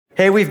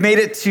Hey, we've made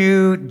it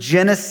to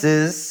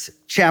Genesis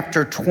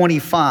chapter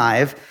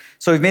 25.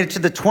 So we've made it to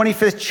the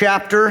 25th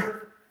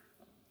chapter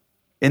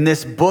in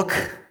this book,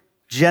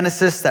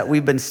 Genesis, that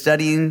we've been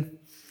studying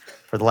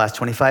for the last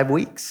 25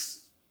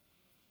 weeks.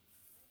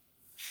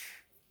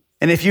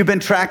 And if you've been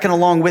tracking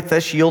along with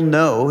us, you'll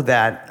know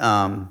that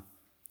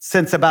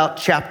since about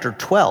chapter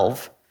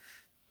 12,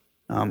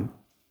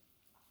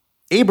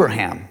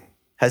 Abraham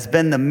has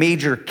been the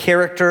major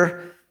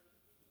character.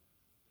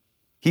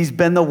 He's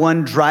been the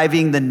one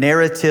driving the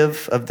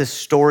narrative of this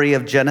story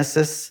of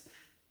Genesis.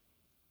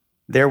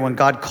 There, when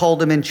God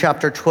called him in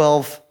chapter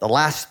 12, the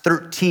last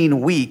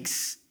 13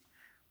 weeks,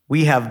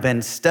 we have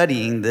been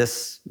studying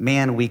this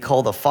man we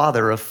call the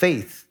father of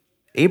faith,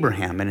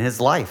 Abraham, and his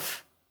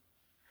life.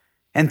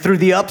 And through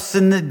the ups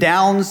and the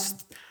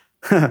downs,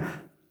 the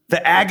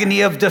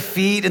agony of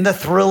defeat and the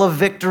thrill of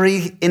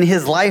victory in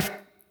his life,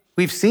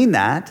 we've seen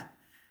that.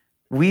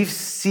 We've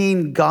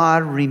seen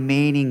God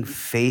remaining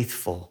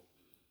faithful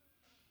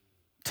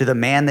to the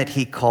man that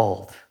he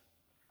called,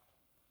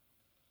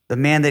 the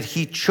man that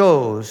he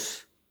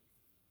chose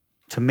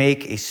to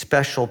make a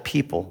special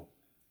people,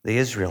 the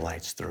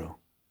Israelites, through.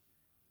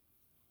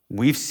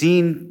 We've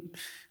seen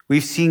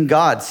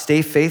God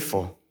stay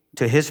faithful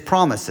to his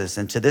promises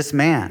and to this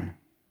man.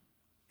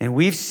 And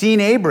we've seen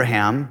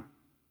Abraham,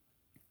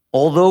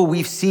 although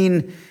we've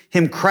seen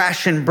him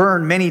crash and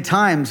burn many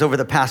times over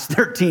the past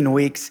 13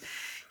 weeks,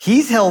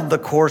 he's held the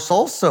course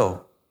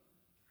also.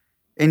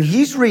 And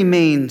he's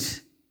remained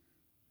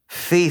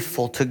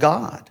faithful to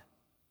God.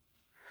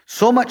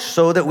 So much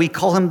so that we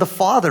call him the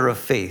father of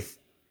faith.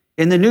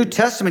 In the New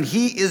Testament,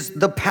 he is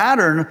the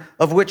pattern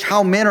of which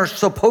how men are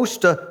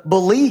supposed to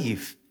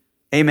believe.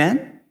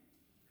 Amen?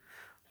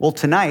 Well,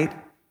 tonight,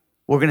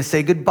 we're going to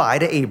say goodbye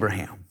to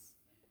Abraham.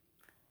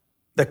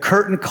 The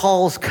curtain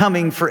call's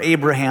coming for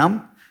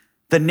Abraham.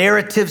 The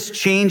narrative's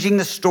changing,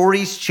 the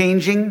story's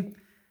changing.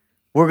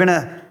 We're going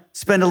to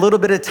spend a little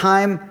bit of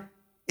time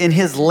in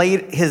his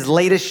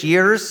latest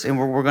years, and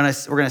we're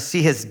gonna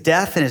see his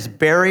death and his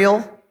burial.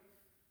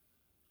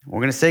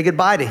 We're gonna say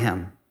goodbye to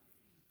him.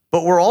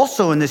 But we're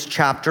also in this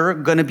chapter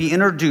gonna be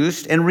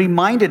introduced and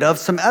reminded of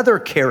some other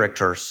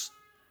characters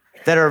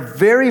that are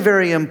very,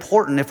 very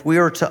important if we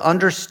are to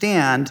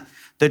understand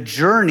the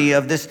journey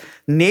of this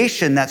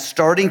nation that's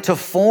starting to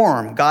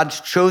form, God's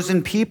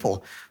chosen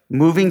people.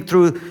 Moving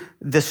through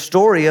the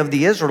story of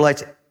the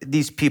Israelites,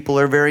 these people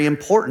are very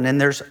important,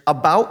 and there's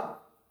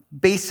about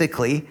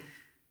basically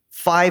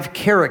 5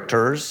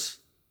 characters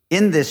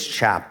in this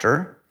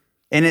chapter,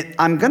 and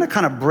I'm going to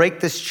kind of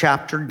break this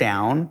chapter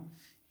down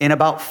in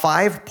about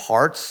 5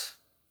 parts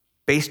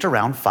based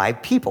around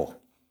 5 people,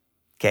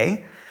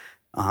 okay?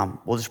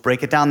 We'll just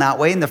break it down that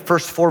way. In the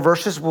first 4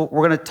 verses, we're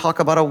going to talk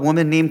about a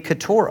woman named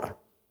Keturah.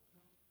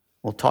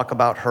 We'll talk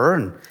about her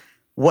and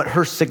what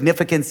her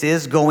significance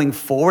is going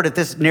forward. If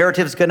this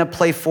narrative is going to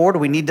play forward,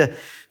 we need to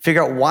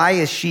figure out why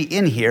is she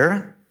in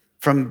here.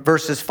 From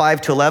verses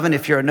 5 to 11,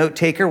 if you're a note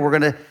taker, we're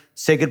going to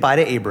say goodbye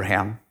to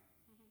Abraham.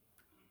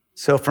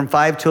 So from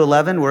 5 to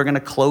 11, we're going to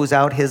close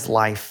out his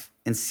life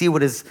and see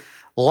what his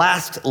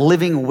last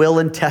living will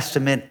and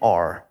testament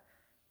are.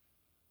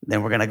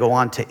 Then we're going to go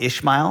on to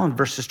Ishmael in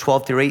verses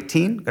 12 through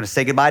 18. We're going to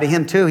say goodbye to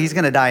him too. He's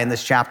going to die in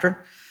this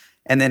chapter.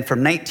 And then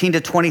from 19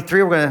 to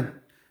 23, we're going to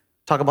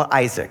talk about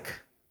Isaac.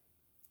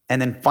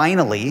 And then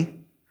finally,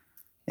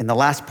 in the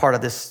last part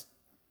of this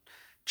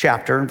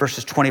chapter, in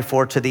verses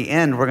 24 to the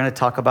end, we're going to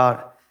talk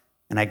about,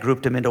 and I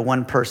grouped them into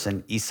one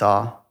person,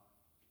 Esau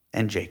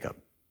and Jacob,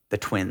 the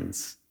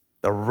twins,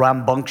 the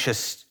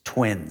rambunctious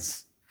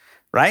twins,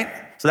 right?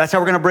 So that's how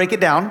we're going to break it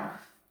down.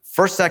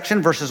 First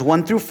section, verses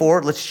 1 through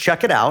 4. Let's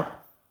check it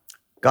out.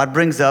 God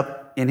brings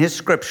up in his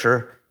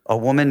scripture a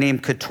woman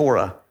named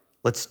Keturah.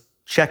 Let's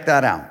check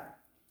that out.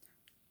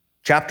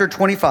 Chapter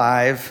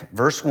 25,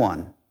 verse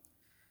 1.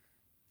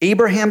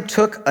 Abraham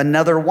took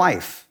another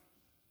wife,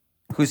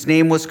 whose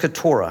name was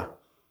Keturah.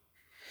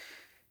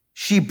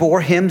 She bore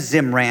him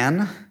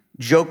Zimran,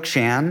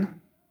 Jokshan,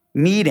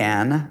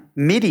 Medan,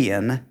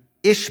 Midian,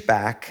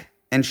 Ishbak,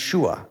 and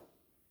Shua.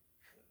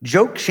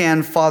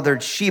 Jokshan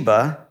fathered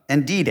Sheba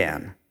and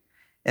Dedan.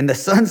 And the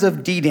sons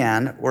of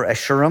Dedan were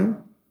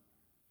Ashurim,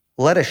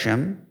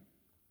 Letishim,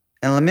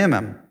 and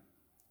Lamimim.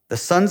 The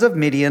sons of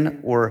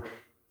Midian were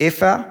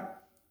Ephah,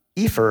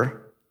 Epher,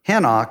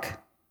 Hanok,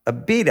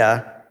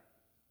 Abida,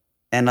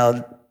 and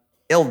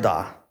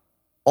Eldah.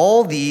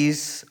 All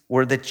these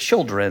were the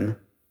children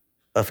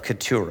of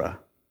Keturah.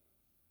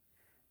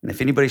 And if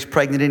anybody's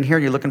pregnant in here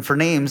and you're looking for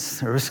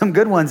names, there were some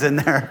good ones in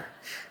there.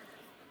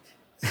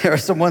 There are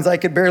some ones I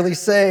could barely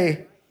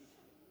say,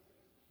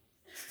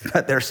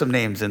 but there's some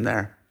names in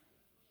there.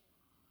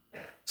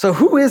 So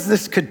who is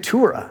this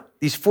Keturah?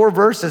 These 4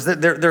 verses,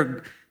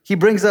 he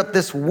brings up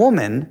this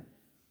woman,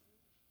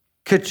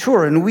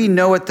 Keturah, and we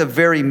know at the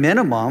very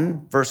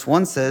minimum, verse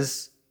 1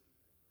 says,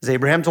 is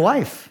Abraham's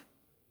wife.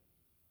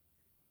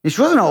 And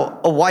she wasn't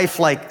a wife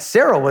like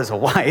Sarah was a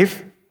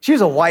wife. She was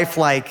a wife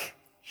like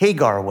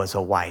Hagar was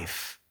a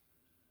wife,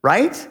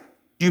 right?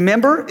 Do you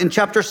remember in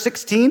chapter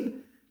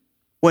 16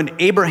 when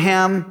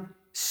Abraham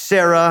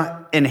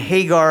Sarah and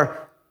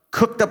Hagar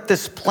cooked up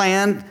this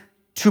plan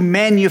to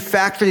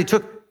manufacture. They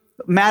took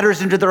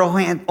matters into their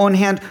own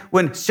hand.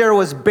 When Sarah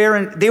was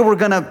barren, they were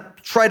going to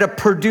try to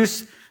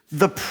produce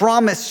the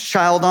promised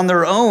child on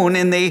their own,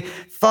 and they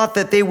thought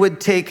that they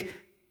would take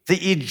the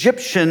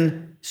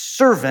Egyptian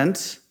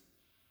servant,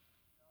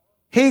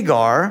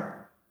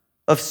 Hagar,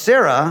 of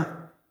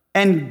Sarah,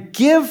 and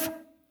give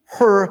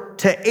her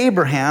to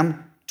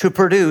Abraham to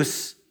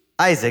produce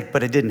Isaac,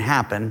 but it didn't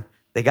happen.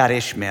 They got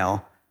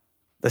Ishmael,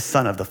 the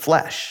son of the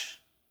flesh,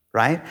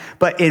 right?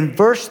 But in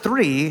verse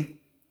 3,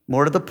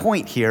 more to the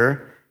point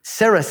here,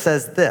 Sarah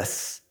says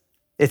this.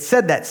 It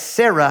said that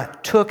Sarah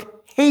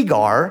took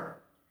Hagar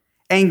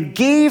and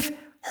gave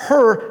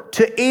her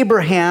to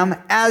Abraham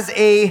as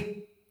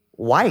a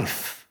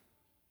wife.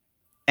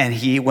 And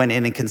he went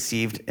in and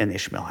conceived, and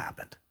Ishmael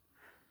happened.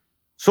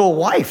 So a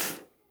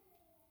wife.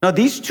 Now,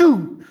 these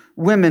two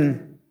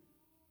women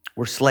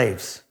were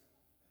slaves.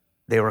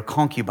 They were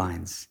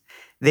concubines.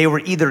 They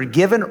were either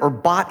given or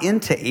bought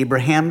into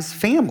Abraham's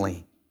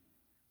family.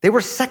 They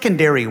were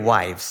secondary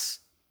wives.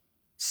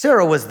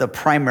 Sarah was the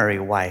primary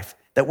wife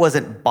that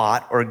wasn't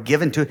bought or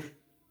given to.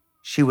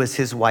 She was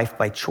his wife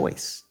by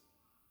choice,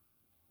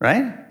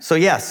 right? So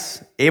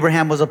yes,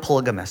 Abraham was a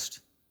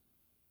polygamist.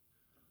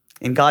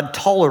 And God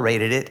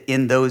tolerated it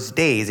in those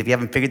days, if you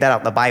haven't figured that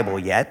out in the Bible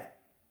yet.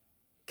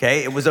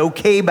 Okay, it was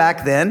okay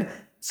back then.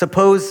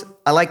 Suppose,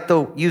 I like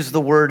to use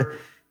the word,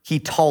 he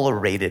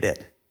tolerated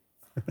it.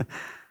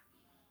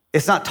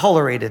 It's not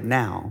tolerated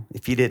now,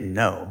 if you didn't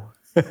know.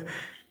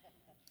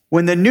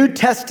 When the New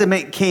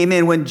Testament came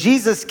in, when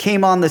Jesus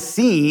came on the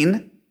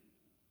scene,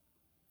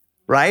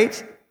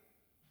 right?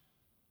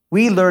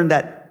 We learned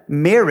that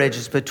marriage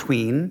is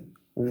between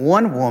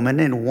one woman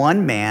and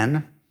one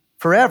man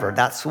forever.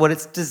 That's what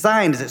it's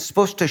designed. It's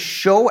supposed to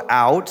show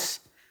out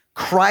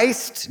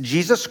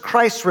Jesus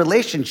Christ's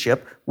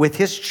relationship with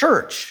his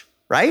church,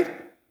 right?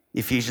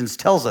 Ephesians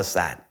tells us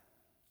that,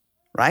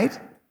 right?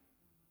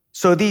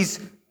 So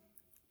these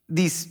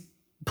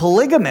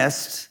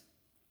polygamists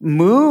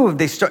moved.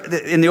 They start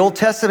in the Old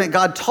Testament.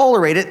 God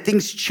tolerated.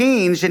 Things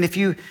changed, and if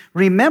you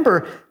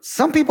remember,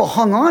 some people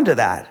hung on to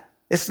that.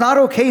 It's not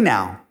okay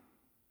now.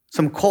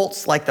 Some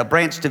cults like the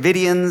Branch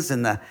Davidians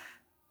and the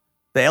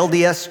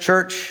LDS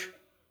Church,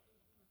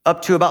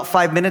 up to about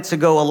 5 minutes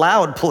ago,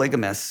 allowed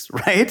polygamists.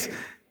 Right?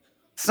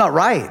 It's not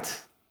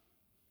right.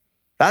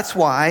 That's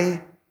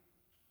why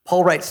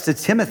Paul writes to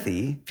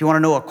Timothy, if you want to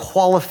know a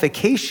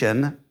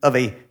qualification of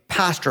a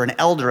pastor, an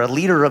elder, a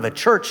leader of a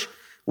church,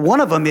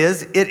 one of them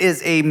is, it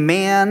is a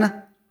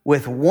man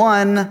with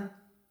one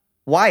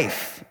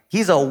wife.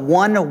 He's a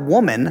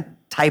one-woman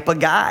type of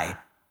guy.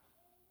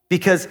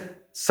 Because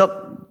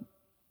some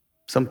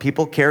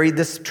people carried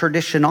this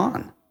tradition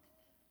on.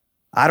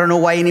 I don't know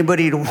why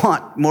anybody would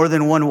want more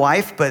than one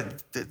wife,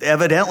 but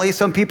evidently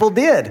some people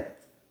did.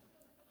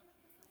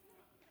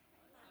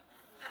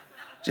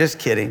 Just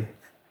kidding.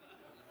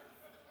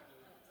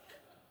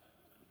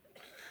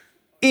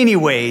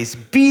 Anyways,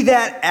 be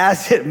that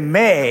as it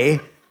may,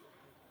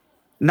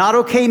 not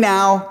okay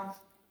now.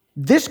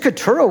 This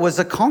Keturah was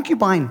a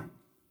concubine.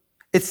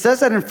 It says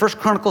that in 1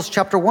 Chronicles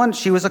chapter 1,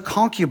 she was a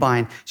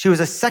concubine. She was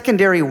a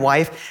secondary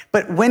wife.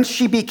 But when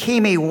she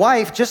became a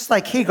wife, just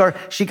like Hagar,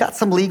 she got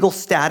some legal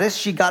status.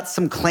 She got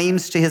some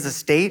claims to his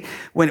estate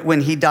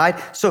when he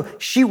died. So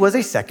she was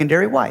a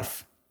secondary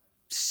wife.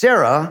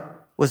 Sarah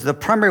was the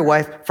primary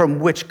wife from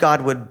which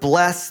God would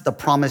bless the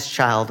promised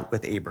child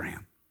with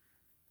Abraham.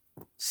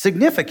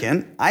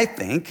 Significant, I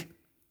think,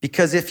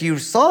 because if you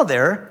saw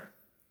there,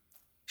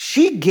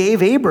 she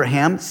gave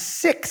Abraham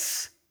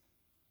 6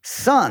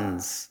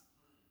 sons.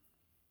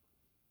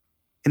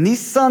 And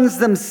these sons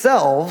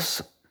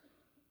themselves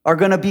are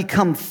going to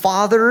become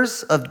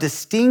fathers of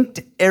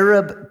distinct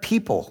Arab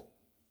people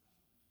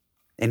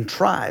and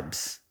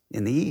tribes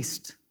in the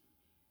East.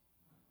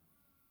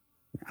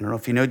 I don't know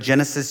if you know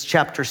Genesis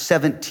chapter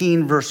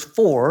 17, verse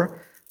 4.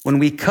 When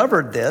we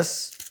covered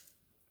this,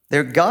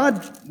 there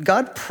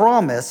God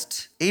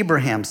promised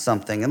Abraham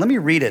something. And let me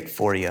read it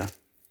for you.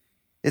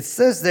 It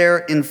says there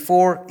in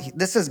 4,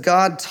 this is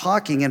God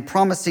talking and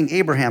promising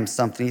Abraham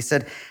something. He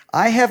said,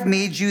 I have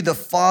made you the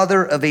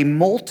father of a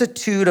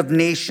multitude of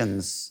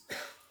nations.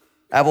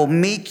 I will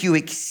make you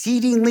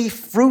exceedingly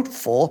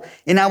fruitful,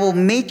 and I will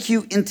make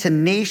you into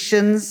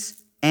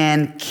nations,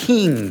 and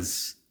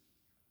kings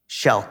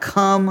shall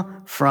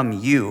come from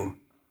you.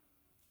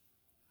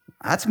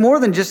 That's more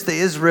than just the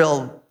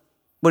Israel,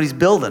 what he's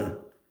building.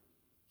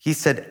 He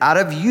said, out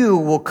of you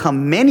will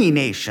come many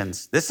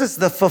nations. This is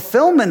the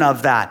fulfillment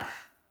of that.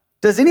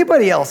 Does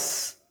anybody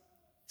else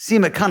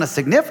seem it kind of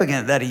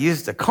significant that he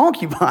used a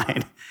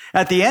concubine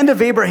at the end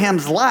of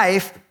Abraham's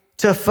life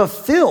to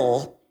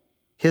fulfill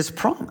his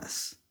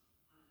promise?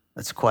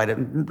 That's quite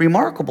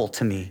remarkable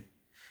to me.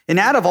 And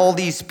out of all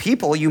these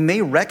people, you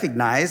may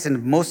recognize,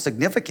 and most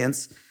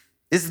significance,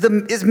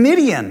 is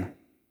Midian.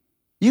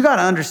 You got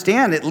to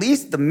understand, at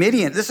least the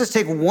Midian, let's just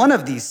take one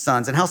of these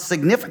sons and how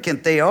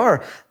significant they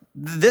are.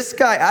 This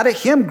guy, out of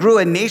him grew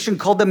a nation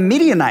called the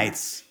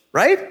Midianites,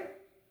 right?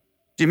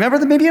 Do you remember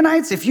the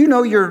Midianites? If you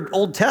know your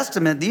Old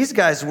Testament, these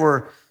guys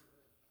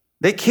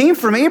they came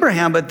from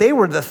Abraham, but they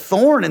were the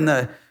thorn in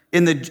the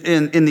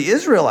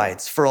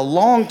Israelites for a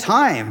long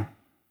time.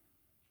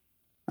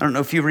 I don't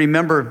know if you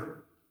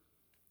remember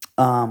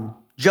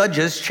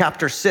Judges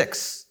chapter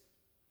 6.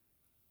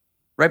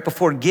 Right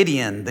before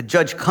Gideon, the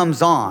judge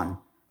comes on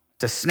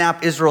to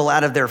snap Israel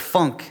out of their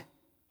funk.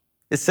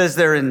 It says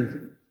there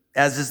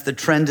as is the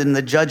trend in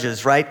the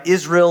Judges, right?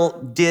 Israel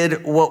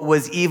did what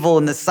was evil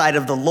in the sight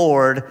of the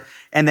Lord,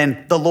 and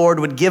then the Lord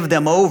would give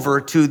them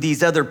over to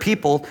these other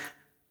people,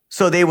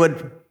 so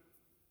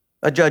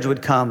a judge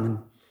would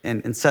come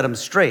and set them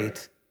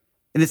straight.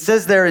 And it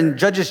says there in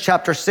Judges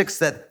chapter 6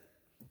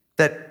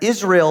 that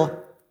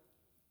Israel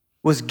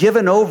was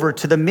given over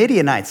to the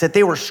Midianites, that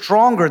they were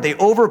stronger, they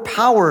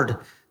overpowered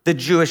the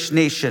Jewish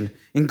nation.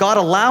 And God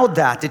allowed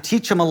that to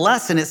teach them a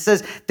lesson. It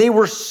says they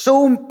were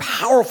so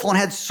powerful and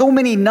had so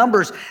many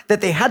numbers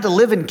that they had to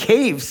live in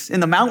caves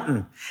in the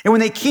mountain. And when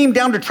they came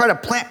down to try to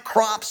plant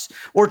crops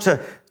or to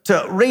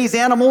raise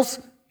animals,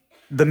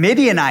 the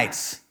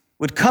Midianites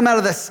would come out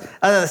of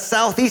the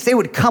southeast. They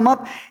would come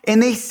up,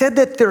 and they said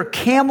that their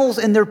camels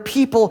and their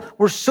people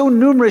were so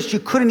numerous you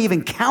couldn't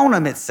even count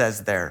them, it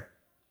says there.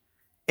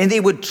 And they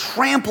would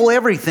trample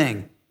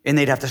everything, and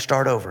they'd have to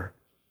start over.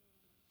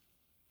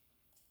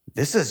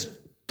 This is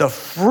the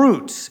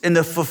fruits and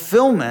the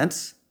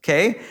fulfillment,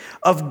 okay,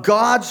 of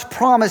God's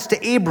promise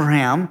to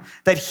Abraham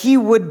that he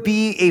would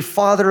be a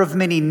father of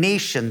many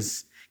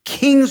nations.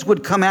 Kings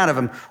would come out of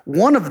him.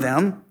 One of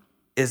them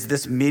is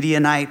this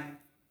Midianite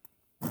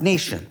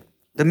nation,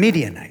 the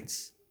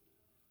Midianites.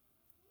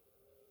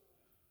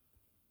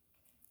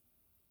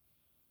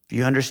 Do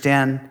you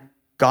understand?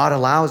 God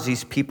allows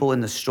these people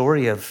in the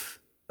story of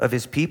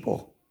his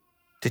people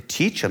to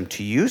teach them,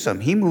 to use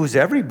them. He moves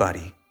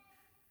everybody.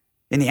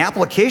 And the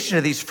application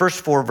of these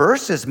first 4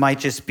 verses might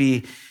just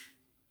be,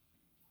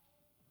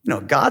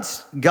 God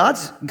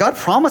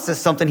promises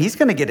something, he's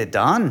going to get it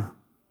done.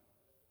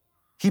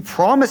 He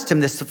promised him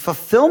this. The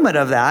fulfillment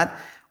of that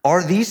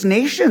are these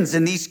nations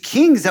and these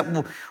kings that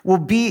will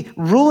be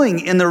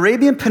ruling in the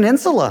Arabian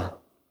Peninsula.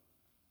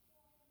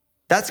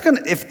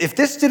 If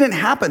this didn't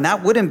happen,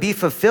 that wouldn't be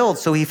fulfilled.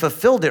 So he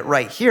fulfilled it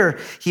right here.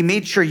 He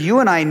made sure you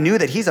and I knew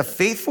that he's a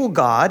faithful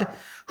God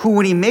who,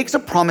 when he makes a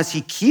promise,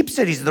 he keeps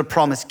it. He's the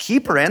promise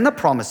keeper and the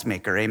promise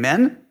maker.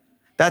 Amen?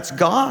 That's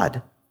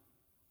God.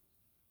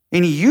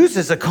 And he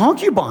uses a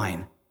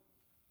concubine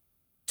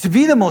to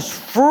be the most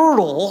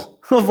fertile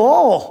of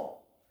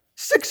all.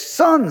 6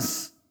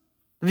 sons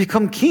to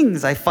become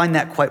kings. I find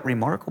that quite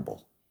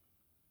remarkable.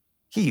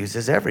 He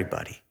uses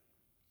everybody.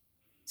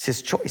 It's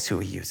his choice who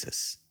he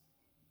uses.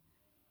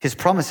 His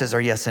promises are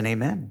yes and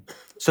amen.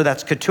 So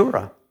that's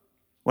Keturah.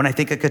 When I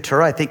think of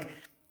Keturah, I think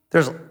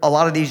there's a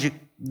lot of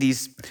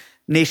these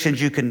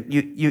nations you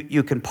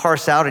can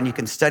parse out and you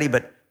can study,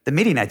 but the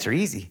Midianites are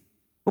easy.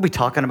 We'll be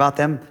talking about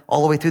them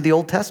all the way through the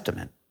Old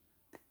Testament.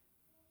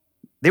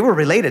 They were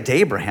related to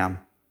Abraham.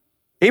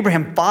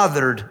 Abraham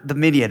fathered the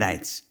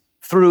Midianites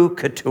through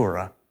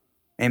Keturah.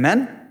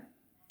 Amen?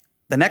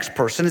 The next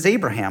person is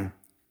Abraham.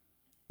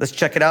 Let's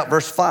check it out,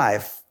 verse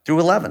 5 through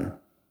 11.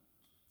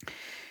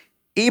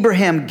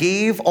 Abraham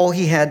gave all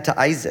he had to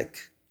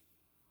Isaac,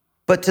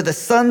 but to the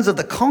sons of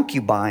the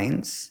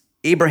concubines,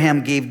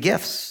 Abraham gave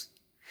gifts.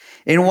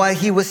 And while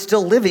he was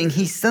still living,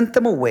 he sent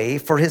them away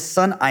for his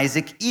son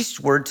Isaac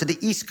eastward to the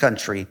east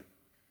country.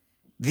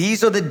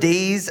 These are the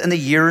days and the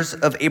years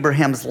of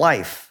Abraham's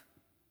life,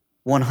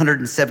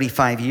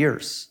 175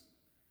 years.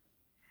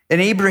 And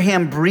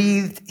Abraham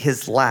breathed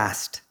his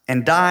last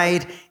and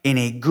died in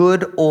a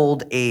good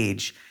old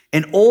age,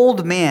 an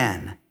old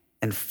man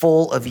and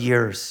full of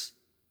years.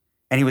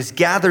 And he was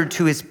gathered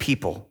to his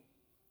people.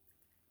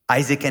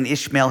 Isaac and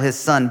Ishmael, his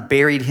son,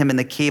 buried him in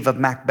the cave of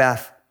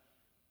Macbeth,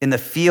 in the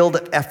field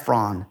of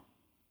Ephron,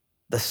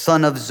 the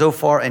son of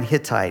Zophar and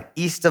Hittite,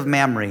 east of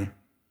Mamre,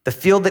 the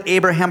field that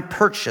Abraham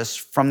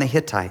purchased from the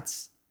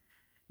Hittites.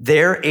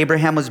 There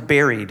Abraham was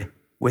buried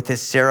with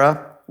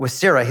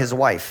Sarah, his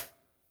wife.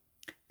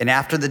 And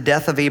after the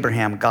death of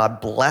Abraham,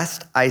 God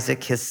blessed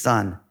Isaac, his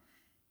son,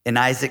 and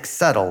Isaac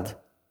settled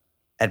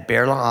at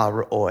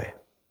Beer-lahai-roi.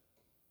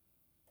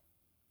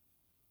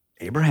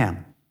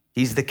 Abraham,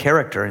 he's the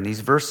character in these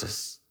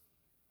verses,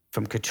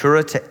 from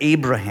Keturah to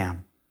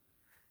Abraham.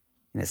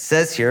 And it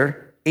says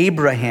here,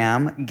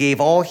 Abraham gave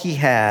all he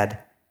had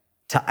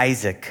to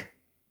Isaac.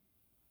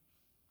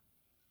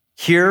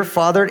 Here,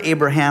 Father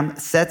Abraham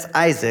sets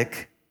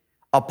Isaac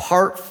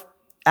apart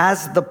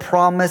as the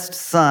promised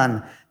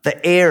son,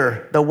 the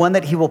heir, the one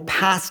that he will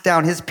pass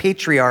down his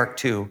patriarch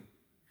to,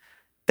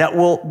 that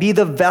will be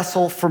the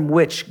vessel from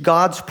which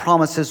God's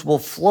promises will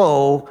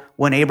flow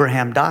when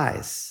Abraham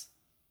dies.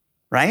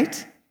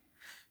 Right?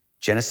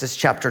 Genesis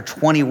chapter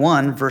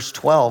 21, verse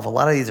 12. A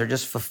lot of these are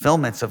just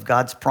fulfillments of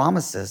God's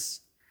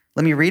promises.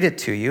 Let me read it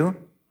to you.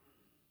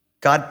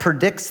 God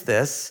predicts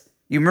this.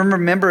 You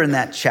remember in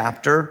that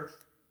chapter,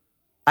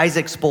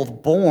 Isaac's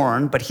both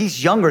born, but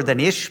he's younger than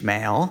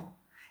Ishmael.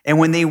 And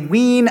when they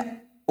wean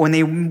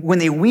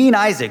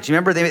Isaac, do you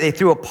remember they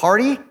threw a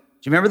party? Do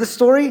you remember the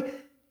story?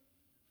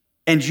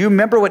 And you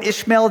remember what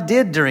Ishmael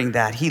did during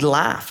that? He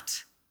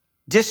laughed,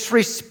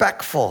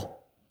 disrespectful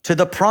to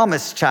the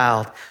promised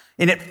child.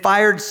 And it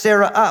fired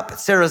Sarah up.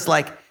 Sarah's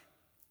like,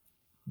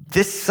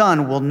 this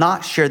son will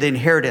not share the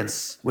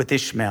inheritance with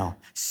Ishmael.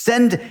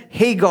 Send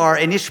Hagar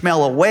and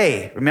Ishmael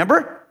away.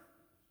 Remember?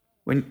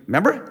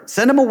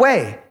 Send them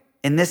away.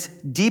 And this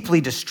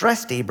deeply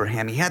distressed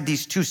Abraham. He had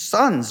these two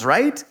sons,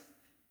 right?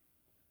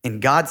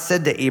 And God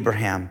said to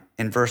Abraham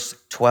in verse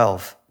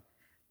 12,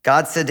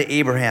 God said to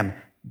Abraham,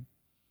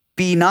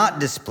 be not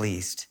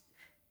displeased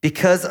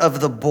because of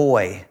the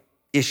boy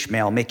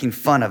Ishmael making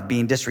fun of,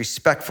 being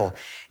disrespectful,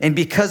 and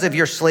because of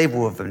your slave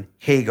woman,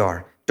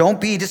 Hagar.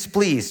 Don't be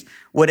displeased.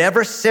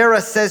 Whatever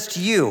Sarah says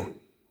to you,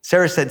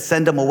 Sarah said,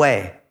 send him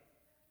away.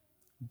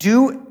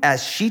 Do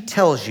as she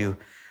tells you,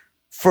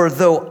 for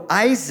though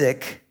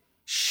Isaac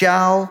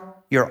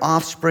shall your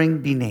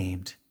offspring be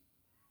named.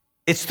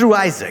 It's through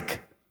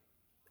Isaac.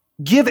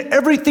 Give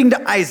everything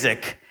to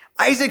Isaac.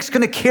 Isaac's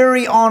going to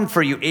carry on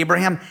for you,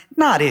 Abraham,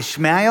 not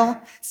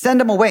Ishmael. Send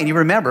him away. And you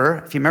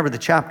remember, if you remember the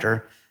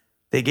chapter,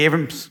 they gave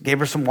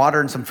her some water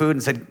and some food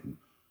and said,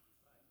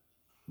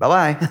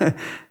 bye-bye.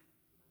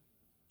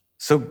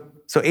 So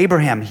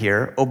Abraham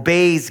here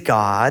obeys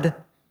God,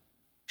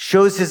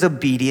 shows his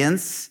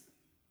obedience,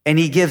 and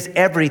he gives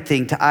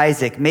everything to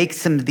Isaac,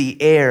 makes him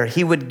the heir.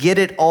 He would get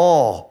it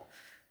all,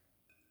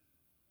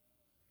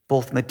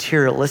 both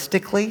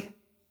materialistically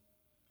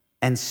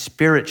and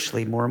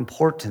spiritually, more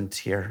important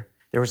here.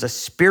 There was a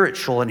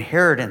spiritual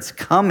inheritance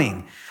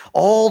coming.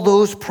 All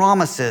those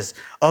promises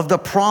of the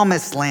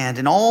promised land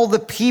and all the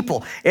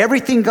people,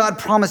 everything God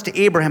promised to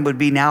Abraham would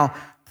be now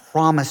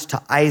promised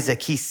to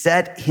Isaac. He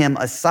set him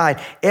aside,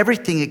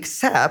 everything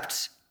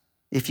except,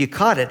 if you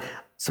caught it,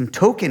 some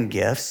token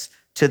gifts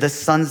to the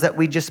sons that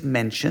we just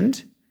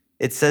mentioned.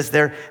 It says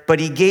there, but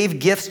he gave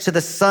gifts to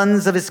the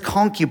sons of his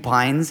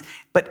concubines,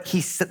 but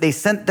they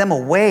sent them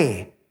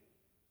away.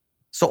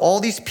 So all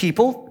these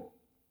people,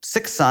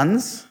 6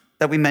 sons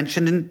that we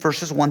mentioned in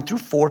verses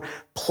 1-4,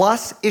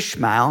 plus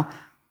Ishmael,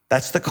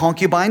 that's the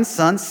concubine's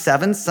sons,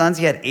 7 sons.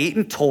 He had 8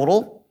 in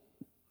total,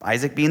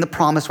 Isaac being the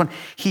promised one.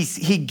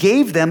 He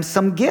gave them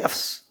some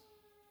gifts.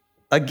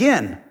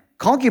 Again,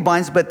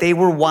 concubines, but they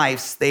were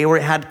wives. They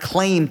had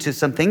claim to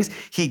some things.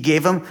 He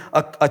gave them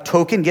a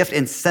token gift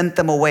and sent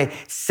them away,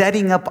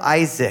 setting up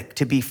Isaac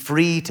to be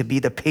free, to be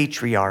the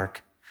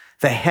patriarch,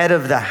 the head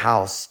of the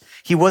house.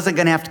 He wasn't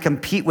going to have to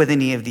compete with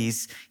any of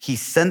these. He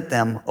sent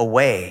them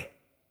away.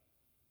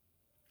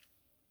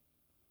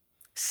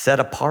 Set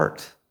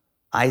apart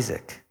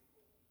Isaac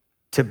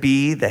to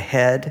be the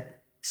head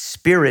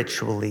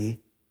spiritually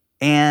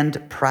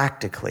and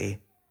practically.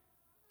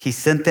 He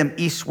sent them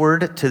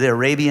eastward to the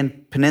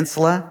Arabian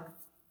Peninsula,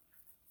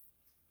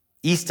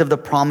 east of the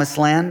Promised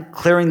Land,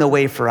 clearing the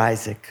way for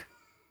Isaac.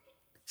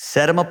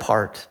 Set him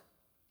apart.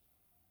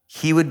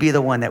 He would be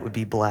the one that would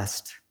be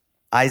blessed.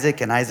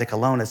 Isaac and Isaac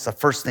alone is the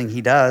first thing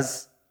he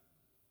does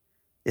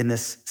in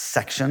this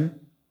section.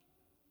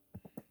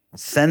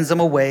 Sends him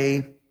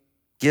away,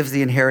 gives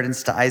the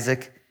inheritance to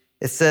Isaac.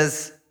 It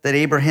says that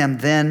Abraham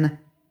then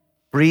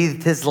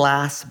breathed his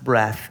last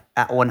breath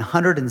at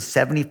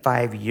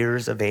 175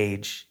 years of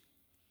age.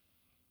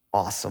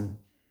 Awesome.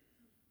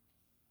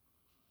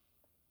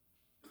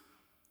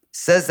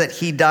 Says that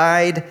he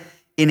died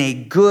in a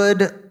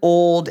good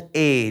old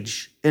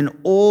age, an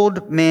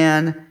old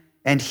man,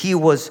 and he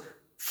was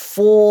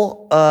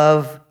full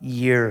of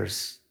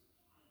years.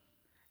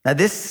 Now,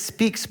 this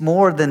speaks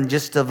more than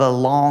just of a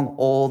long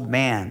old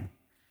man.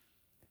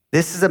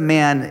 This is a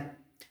man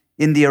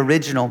in the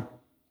original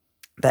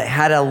that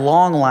had a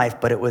long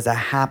life, but it was a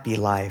happy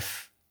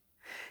life.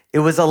 It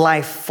was a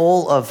life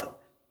full of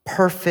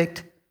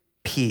perfect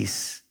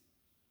peace,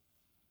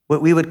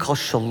 what we would call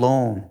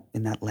shalom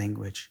in that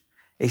language,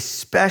 a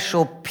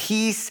special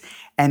peace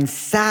and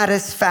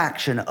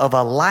satisfaction of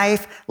a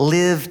life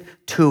lived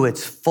to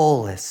its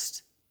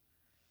fullest.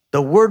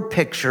 The word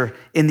picture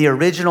in the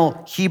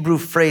original Hebrew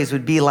phrase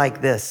would be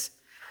like this.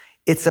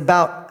 It's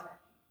about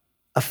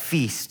a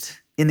feast.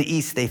 In the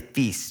East, they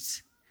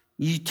feast.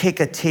 You take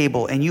a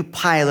table and you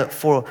pile it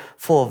full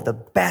of the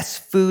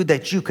best food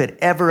that you could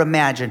ever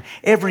imagine.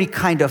 Every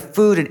kind of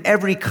food and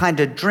every kind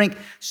of drink,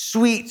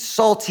 sweet,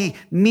 salty,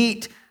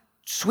 meat,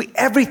 sweet,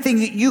 everything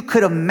that you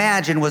could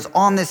imagine was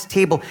on this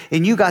table,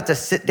 and you got to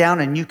sit down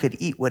and you could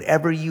eat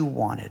whatever you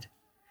wanted.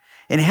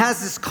 And it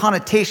has this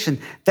connotation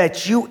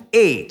that you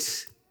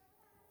ate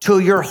till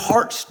your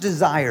heart's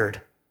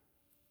desired.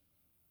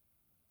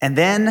 And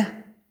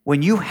then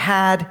when you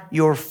had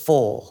your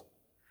full,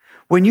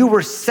 when you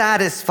were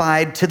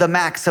satisfied to the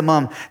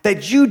maximum,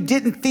 that you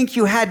didn't think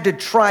you had to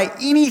try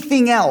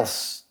anything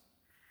else,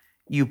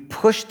 you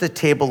push the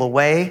table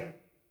away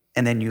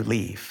and then you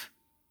leave.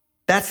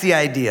 That's the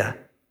idea.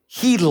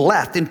 He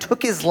left and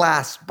took his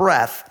last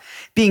breath,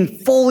 being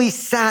fully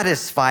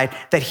satisfied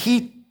that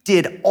he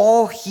did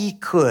all he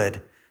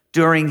could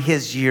during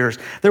his years.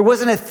 There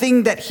wasn't a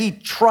thing that he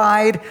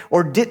tried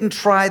or didn't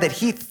try, that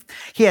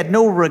he had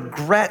no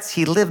regrets.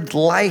 He lived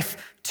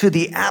life to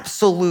the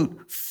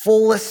absolute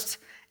fullest.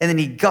 And then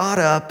he got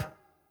up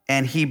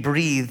and he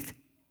breathed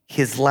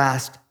his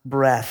last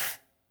breath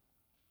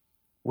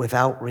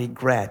without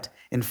regret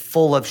and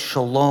full of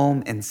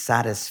shalom and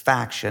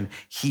satisfaction.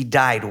 He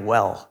died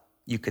well,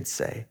 you could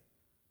say.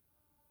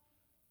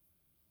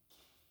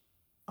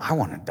 I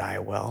want to die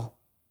well.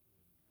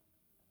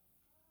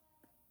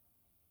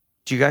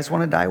 Do you guys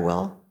want to die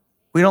well?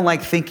 We don't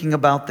like thinking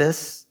about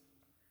this.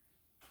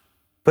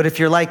 But if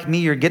you're like me,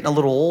 you're getting a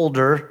little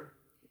older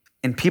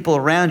and people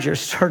around you are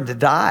starting to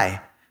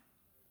die.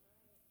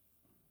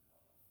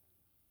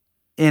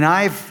 And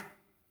I've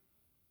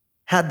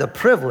had the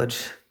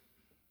privilege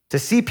to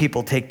see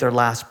people take their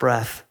last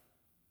breath.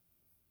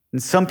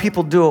 And some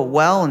people do it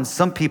well, and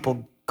some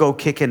people go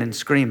kicking and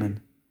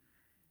screaming.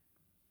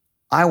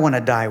 I want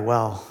to die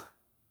well.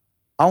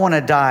 I want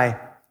to die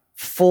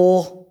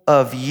full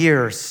of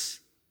years.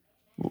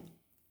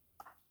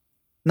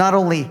 Not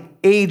only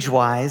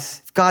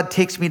age-wise, if God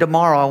takes me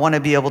tomorrow, I want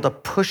to be able to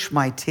push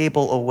my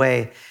table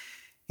away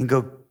and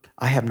go,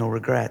 I have no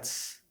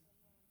regrets.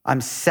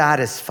 I'm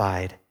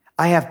satisfied.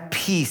 I have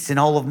peace in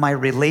all of my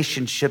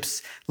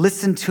relationships.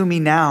 Listen to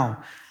me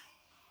now.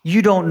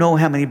 You don't know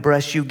how many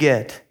breaths you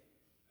get.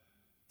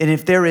 And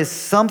if there is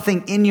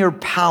something in your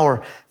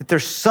power, if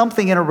there's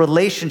something in a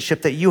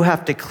relationship that you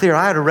have to clear,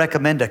 I would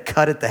recommend to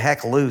cut it the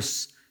heck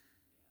loose.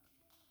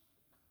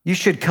 You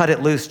should cut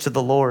it loose to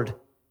the Lord.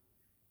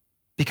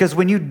 Because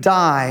when you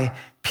die,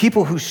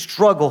 people who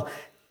struggle,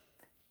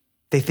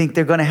 they think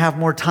they're going to have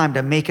more time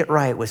to make it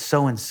right with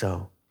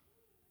so-and-so.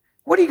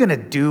 What are you going to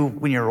do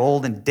when you're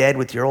old and dead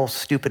with your old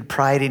stupid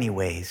pride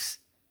anyways?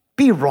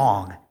 Be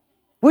wrong.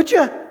 Would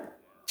you?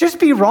 Just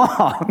be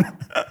wrong.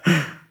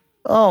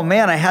 Oh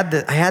man, I had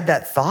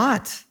that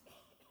thought.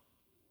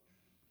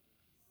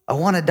 I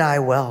want to die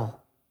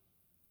well.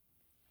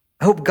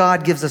 I hope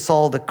God gives us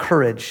all the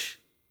courage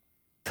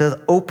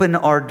to open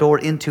our door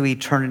into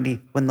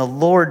eternity when the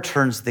Lord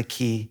turns the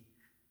key,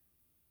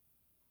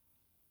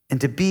 and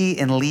to be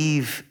and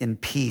leave in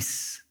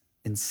peace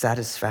and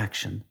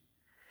satisfaction.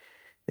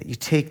 That you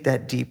take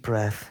that deep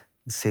breath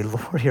and say,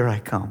 Lord, here I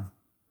come.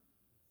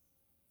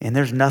 And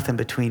there's nothing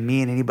between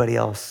me and anybody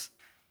else.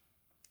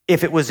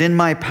 If it was in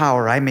my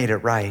power, I made it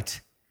right.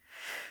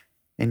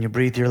 And you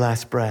breathe your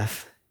last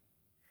breath.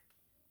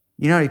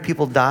 You know how many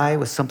people die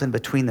with something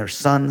between their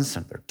sons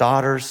and their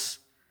daughters?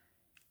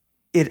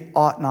 It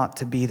ought not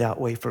to be that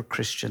way for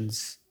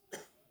Christians.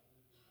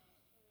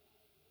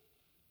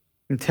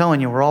 I'm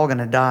telling you, we're all going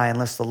to die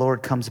unless the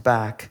Lord comes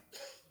back.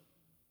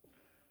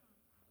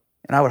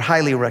 And I would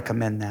highly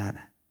recommend that.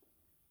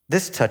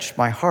 This touched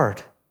my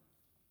heart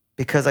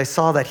because I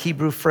saw that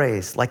Hebrew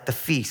phrase, like the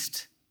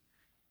feast.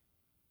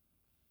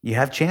 You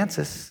have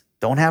chances.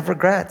 Don't have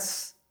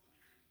regrets.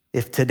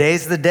 If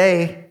today's the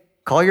day,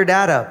 call your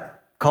dad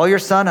up. Call your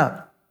son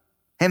up.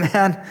 Hey,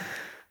 man,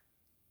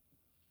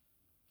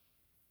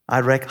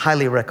 I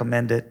highly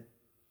recommend it.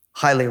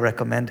 Highly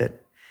recommend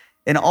it.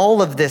 And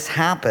all of this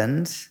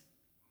happened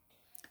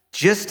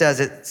just as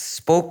it's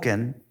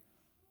spoken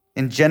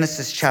in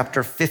Genesis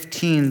chapter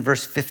 15,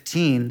 verse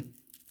 15.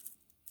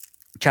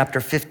 Chapter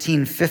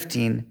 15,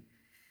 15. It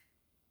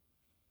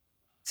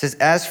says,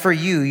 as for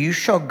you, you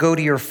shall go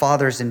to your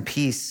fathers in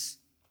peace.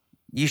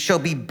 You shall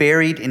be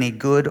buried in a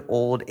good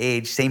old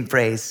age. Same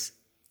phrase.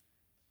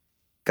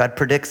 God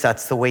predicts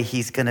that's the way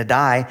he's going to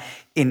die.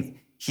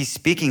 He's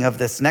speaking of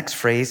this next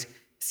phrase. It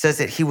says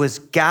that he was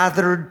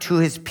gathered to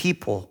his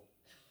people,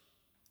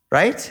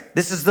 right?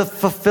 This is the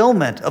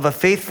fulfillment of a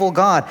faithful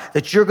God,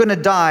 that you're going to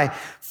die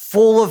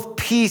full of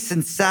peace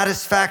and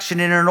satisfaction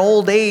in an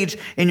old age,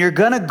 and you're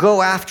going to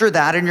go after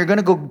that, and you're going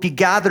to go be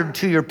gathered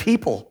to your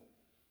people.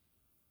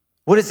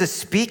 What is this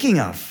speaking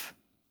of?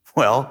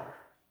 Well,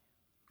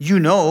 you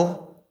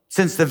know,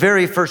 since the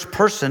very first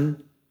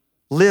person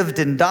lived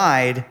and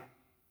died,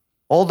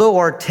 although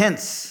our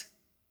tents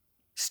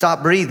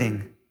stop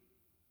breathing,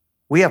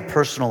 we have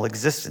personal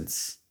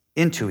existence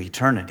into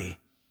eternity.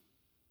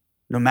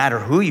 No matter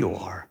who you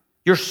are,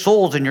 your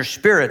souls and your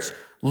spirits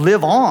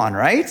live on,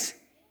 right?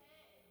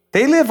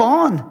 They live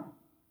on.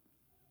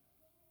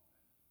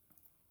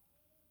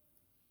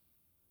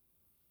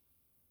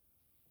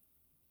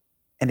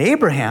 And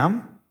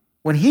Abraham,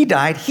 when he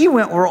died, he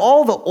went where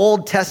all the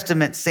Old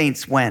Testament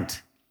saints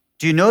went.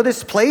 Do you know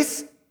this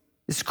place?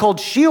 It's called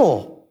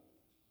Sheol.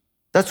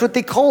 That's what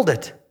they called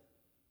it.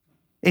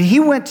 And he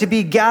went to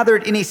be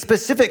gathered in a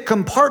specific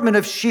compartment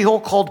of Sheol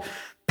called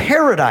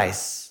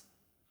paradise.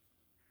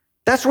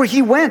 That's where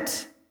he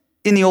went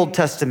in the Old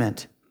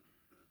Testament.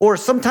 Or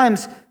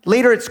sometimes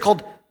later it's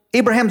called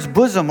Abraham's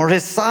bosom or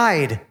his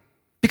side,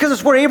 because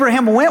it's where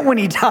Abraham went when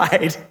he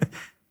died,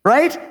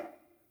 right?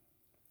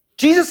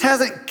 Jesus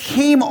hasn't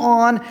came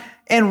on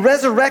and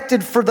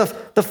resurrected for the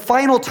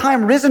final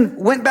time,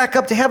 went back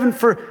up to heaven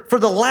for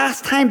the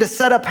last time to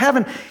set up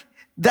heaven.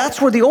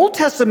 That's where the Old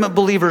Testament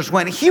believers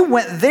went. He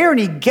went there and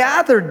he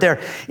gathered there.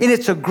 And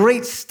it's a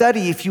great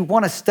study. If you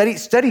want to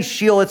study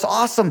Sheol, it's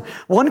awesome.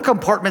 One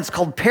compartment's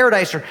called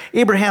paradise or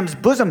Abraham's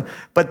bosom,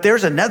 but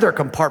there's another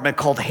compartment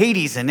called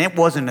Hades, and it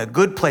wasn't a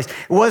good place.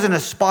 It wasn't a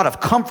spot of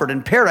comfort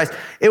in paradise.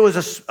 It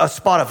was a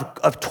spot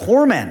of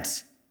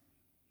torment.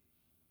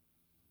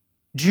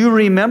 Do you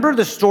remember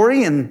the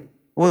story in,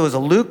 what was it,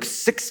 Luke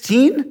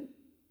 16?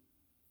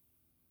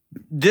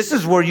 This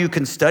is where you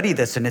can study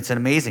this, and it's an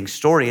amazing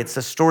story. It's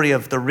the story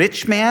of the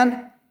rich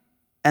man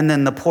and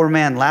then the poor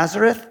man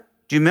Lazarus.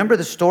 Do you remember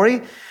the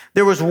story?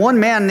 There was one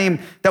man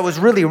that was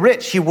really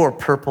rich. He wore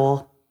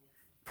purple.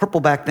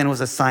 Purple back then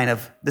was a sign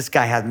of this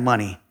guy had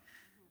money.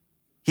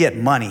 He had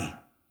money.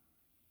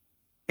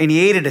 And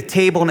he ate at a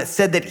table, and it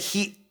said that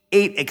he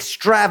ate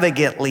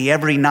extravagantly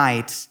every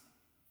night.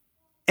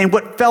 And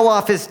what fell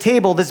off his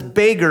table, this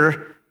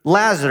beggar,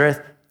 Lazarus,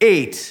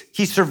 ate.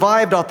 He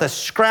survived off the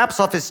scraps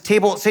off his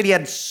table. It said he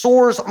had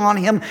sores on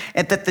him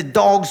and that the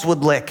dogs would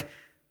lick.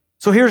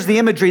 So here's the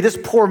imagery. This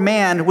poor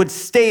man would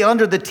stay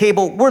under the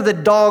table where the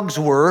dogs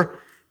were.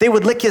 They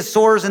would lick his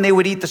sores and they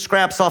would eat the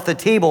scraps off the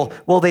table.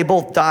 Well, they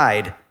both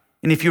died.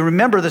 And if you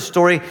remember the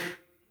story,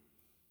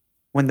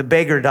 when the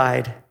beggar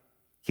died,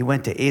 he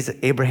went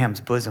to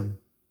Abraham's bosom.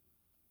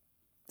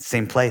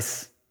 Same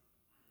place.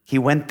 He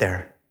went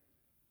there.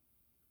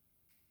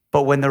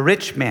 But when the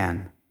rich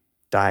man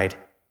died,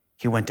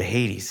 he went to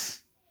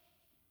Hades.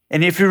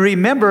 And if you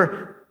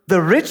remember,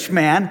 the rich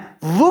man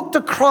looked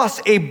across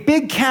a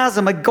big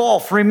chasm, a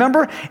gulf,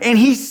 remember? And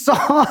he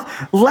saw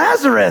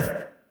Lazarus.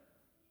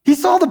 He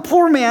saw the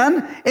poor man,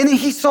 and then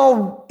he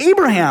saw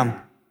Abraham.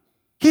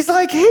 He's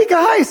like, hey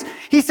guys,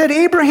 he said,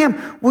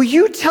 Abraham, will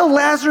you tell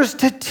Lazarus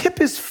to dip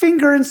his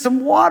finger in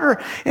some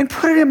water and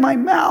put it in my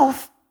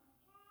mouth?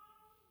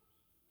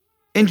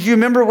 And do you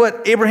remember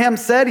what Abraham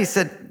said? He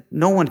said,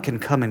 no one can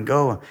come and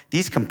go.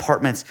 These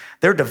compartments,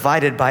 they're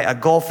divided by a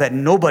gulf that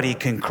nobody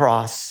can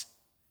cross.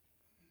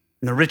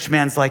 And the rich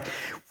man's like,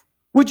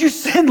 would you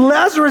send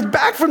Lazarus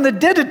back from the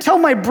dead to tell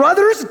my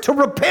brothers to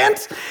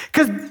repent?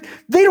 Because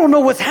they don't know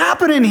what's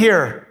happening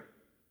here.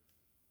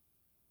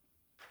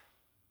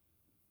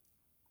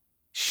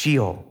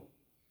 Sheol,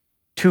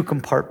 2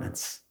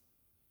 compartments.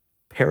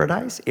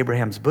 Paradise,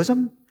 Abraham's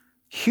bosom,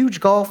 huge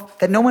gulf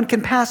that no one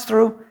can pass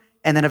through,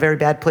 and then a very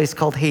bad place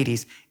called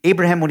Hades.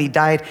 Abraham, when he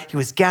died, he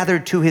was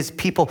gathered to his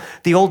people.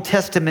 The Old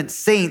Testament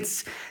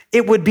saints,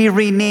 it would be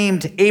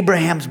renamed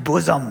Abraham's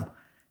bosom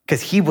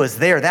because he was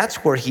there.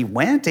 That's where he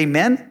went,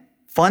 amen?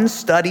 Fun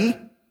study.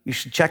 You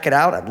should check it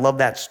out. I love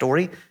that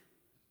story.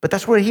 But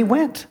that's where he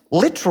went,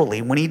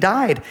 literally, when he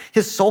died.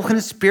 His soul and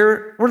his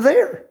spirit were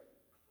there.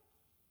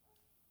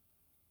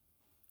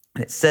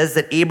 And it says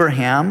that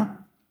Abraham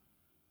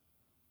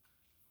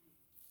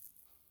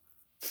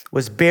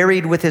was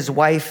buried with his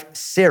wife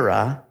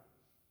Sarah,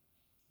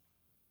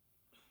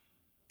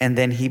 and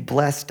then he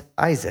blessed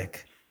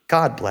Isaac.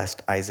 God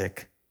blessed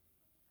Isaac.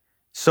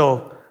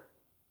 So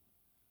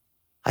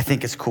I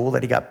think it's cool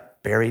that he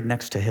got buried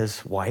next to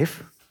his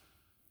wife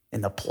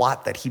in the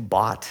plot that he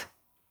bought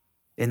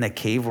in the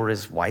cave where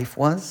his wife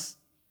was.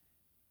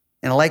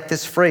 And I like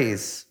this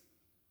phrase.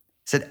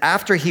 It said,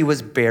 after he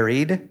was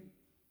buried,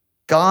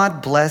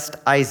 God blessed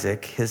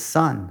Isaac, his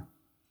son.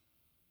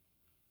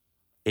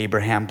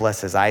 Abraham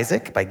blesses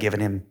Isaac by giving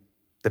him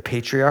the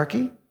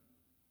patriarchy.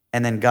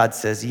 And then God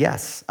says,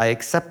 yes, I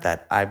accept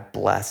that. I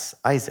bless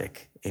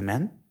Isaac.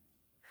 Amen?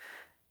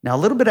 Now, a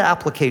little bit of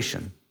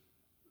application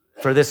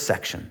for this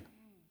section.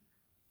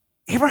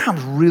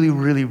 Abraham's really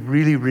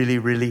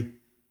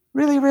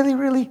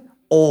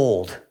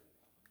old.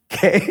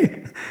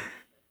 Okay?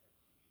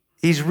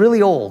 He's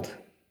really old,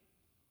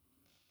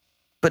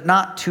 but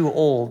not too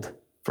old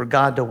for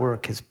God to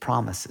work his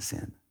promises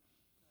in.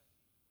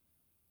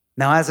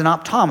 Now, as an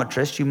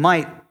optometrist, you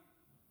might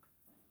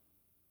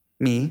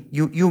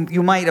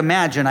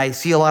imagine I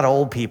see a lot of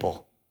old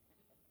people.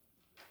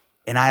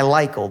 And I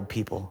like old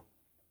people.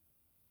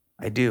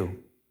 I do.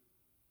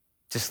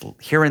 Just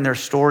hearing their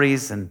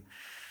stories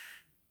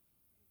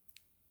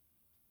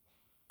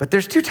but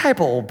there's 2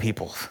 types of old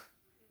people.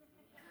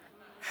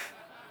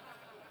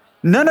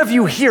 None of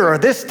you here are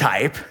this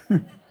type.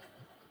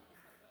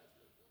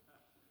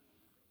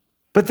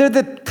 But they're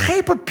the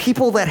type of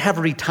people that have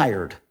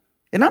retired.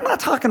 And I'm not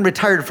talking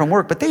retired from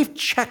work, but they've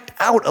checked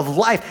out of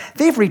life.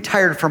 They've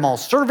retired from all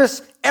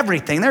service,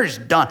 everything. They're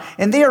just done.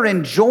 And they are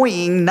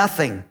enjoying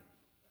nothing.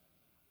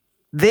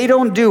 They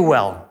don't do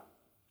well.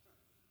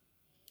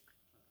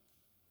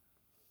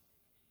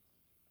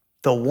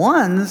 The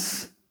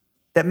ones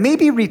that may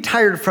be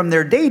retired from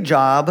their day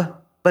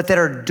job, but that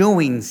are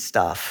doing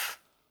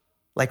stuff,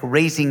 like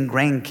raising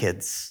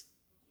grandkids,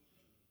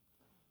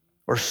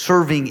 or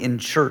serving in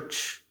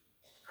church,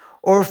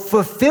 or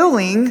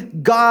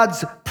fulfilling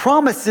God's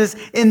promises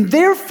in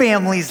their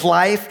family's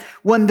life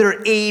when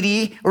they're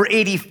 80 or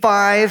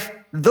 85,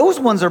 those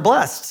ones are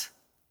blessed.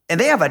 And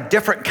they have a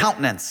different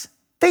countenance.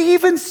 They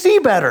even see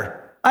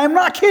better. I'm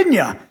not kidding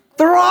you.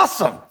 They're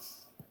awesome.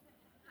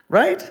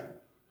 Right?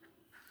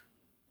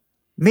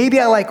 Maybe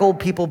I like old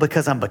people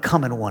because I'm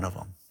becoming one of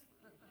them.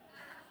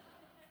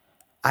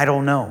 I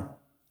don't know.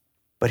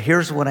 But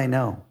here's what I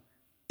know.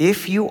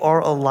 If you are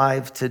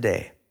alive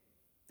today,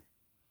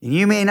 and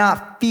you may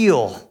not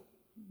feel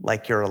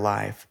like you're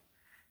alive,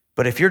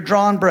 but if you're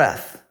drawing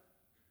breath,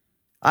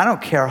 I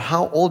don't care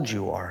how old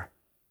you are,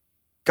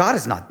 God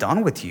is not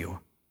done with you.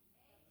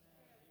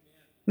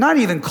 Not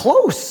even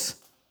close.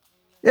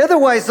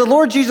 Otherwise, the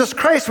Lord Jesus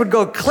Christ would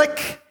go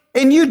click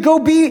and you'd go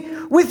be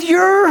with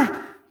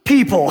your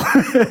people.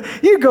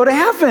 You'd go to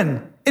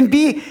heaven and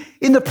be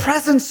in the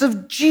presence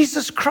of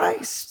Jesus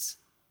Christ.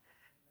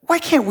 Why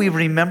can't we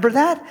remember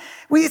that?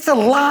 It's a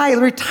lie.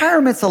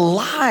 Retirement's a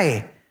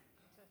lie.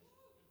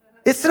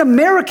 It's an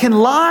American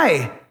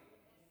lie.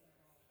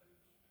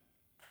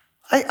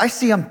 I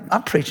see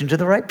I'm preaching to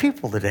the right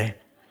people today.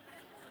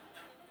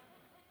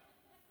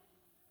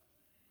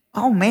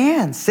 Oh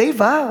man,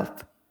 save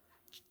up.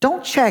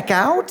 Don't check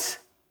out.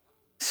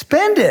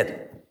 Spend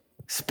it.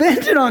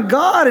 Spend it on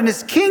God and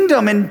his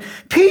kingdom and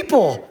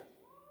people.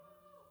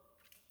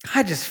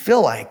 I just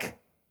feel like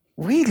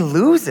we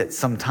lose it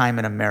sometime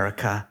in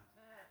America.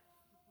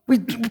 We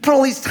put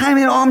all these time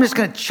in, I'm just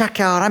going to check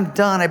out. I'm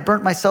done. I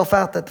burnt myself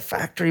out at the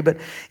factory. But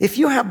if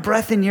you have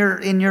breath in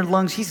your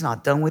lungs, he's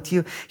not done with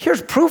you.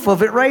 Here's proof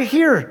of it right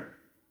here.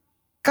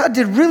 God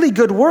did really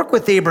good work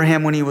with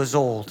Abraham when he was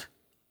old.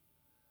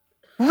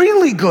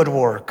 Really good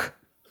work.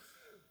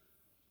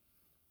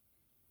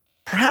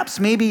 Perhaps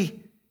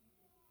maybe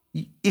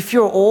if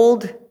you're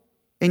old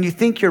and you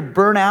think you're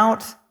burnt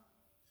out,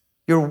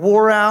 you're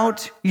wore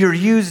out, you're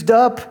used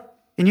up,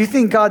 and you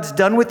think God's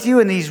done with you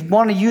and he's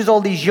want to use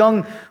all these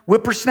young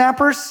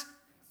whippersnappers,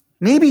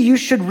 maybe you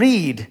should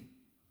read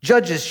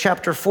Judges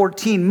chapter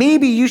 14.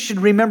 Maybe you should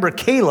remember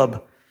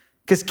Caleb,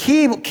 because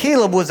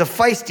Caleb was a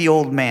feisty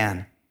old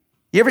man.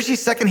 You ever see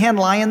Secondhand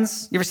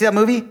Lions? You ever see that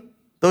movie?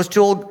 Those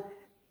two old,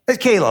 that's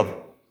Caleb.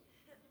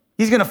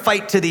 He's going to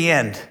fight to the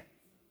end.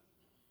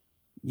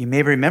 You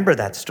may remember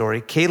that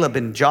story. Caleb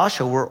and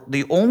Joshua were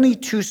the only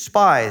two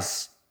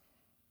spies.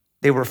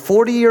 They were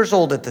 40 years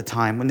old at the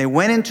time when they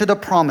went into the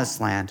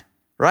promised land,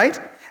 right?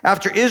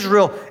 After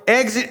Israel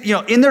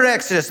in their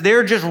exodus,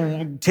 they're just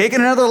taking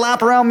another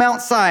lap around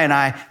Mount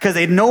Sinai because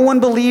no one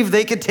believed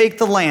they could take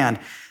the land.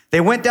 They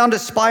went down to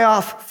spy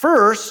off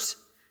first,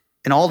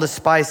 and all the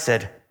spies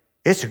said,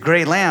 it's a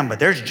great land, but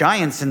there's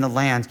giants in the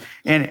land.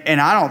 And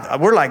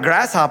we're like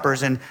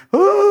grasshoppers and,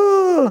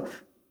 ooh.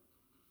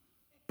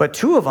 But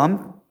two of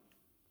them,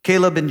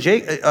 Caleb and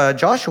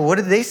Joshua, what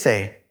did they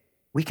say?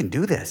 We can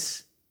do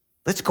this.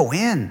 Let's go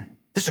in.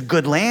 This is a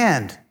good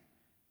land.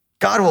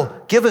 God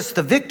will give us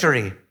the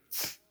victory.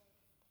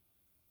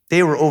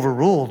 They were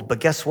overruled, but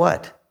guess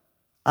what?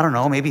 I don't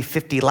know, maybe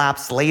 50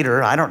 laps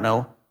later, I don't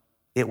know.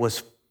 It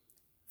was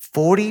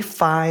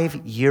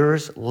 45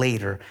 years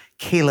later.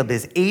 Caleb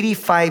is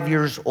 85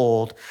 years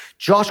old.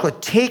 Joshua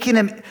taking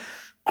him,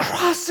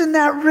 crossing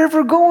that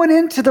river, going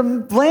into the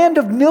land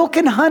of milk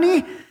and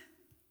honey.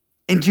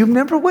 And do you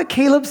remember what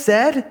Caleb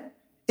said?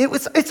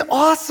 It's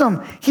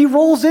awesome. He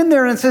rolls in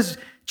there and says,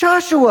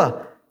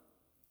 Joshua,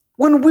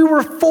 when we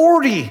were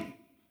 40,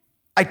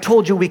 I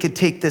told you we could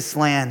take this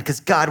land because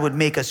God would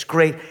make us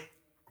great.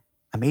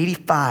 I'm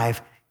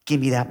 85. Give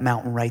me that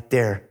mountain right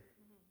there.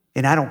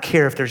 And I don't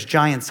care if there's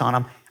giants on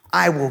them.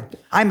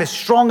 I'm as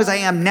strong as I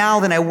am now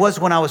than I was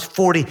when I was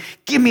 40.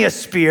 Give me a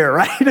spear,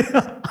 right?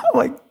 I'm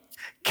like,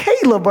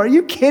 Caleb, are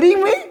you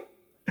kidding me?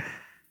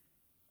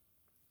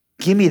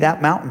 Give me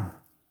that mountain.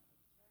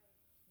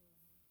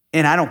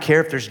 And I don't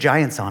care if there's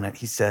giants on it,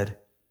 he said.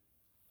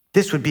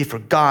 This would be for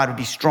God to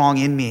be strong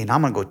in me, and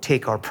I'm going to go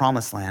take our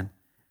promised land.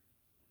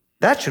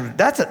 That's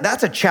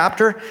a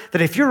chapter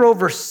that if you're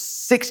over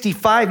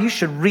 65, you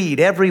should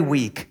read every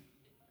week.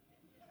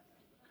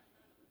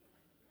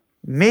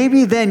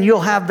 Maybe then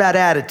you'll have that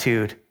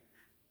attitude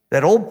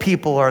that old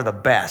people are the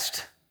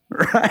best,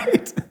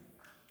 right?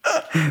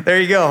 There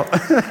you go.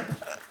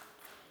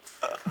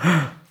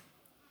 I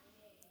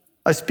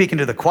was speaking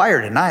to the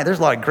choir tonight. There's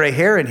a lot of gray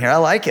hair in here. I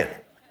like it.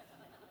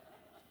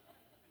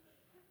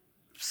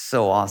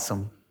 So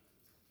awesome.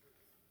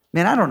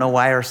 Man, I don't know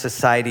why our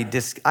society,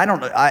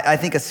 I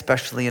think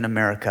especially in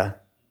America,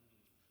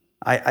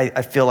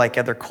 I feel like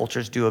other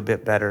cultures do a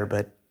bit better,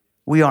 but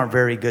we aren't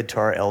very good to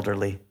our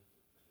elderly.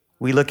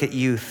 We look at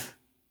youth,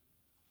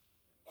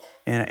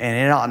 and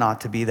it ought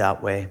not to be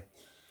that way.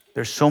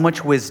 There's so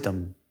much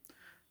wisdom.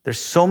 There's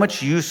so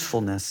much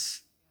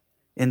usefulness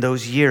in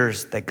those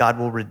years that God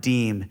will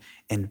redeem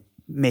and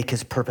make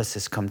his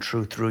purposes come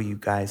true through you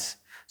guys.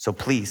 So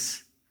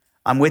please,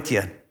 I'm with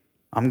you.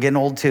 I'm getting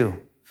old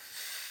too.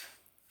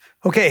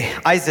 Okay,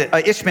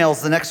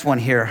 Ishmael's the next one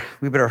here.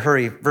 We better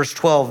hurry. Verse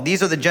 12.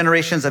 These are the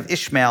generations of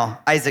Ishmael,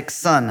 Isaac's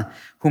son,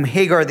 whom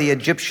Hagar the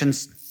Egyptian,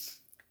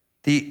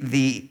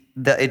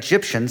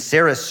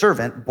 Sarah's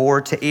servant,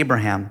 bore to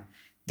Abraham.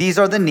 These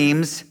are the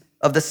names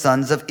of the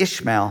sons of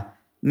Ishmael,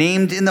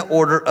 named in the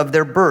order of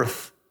their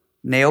birth: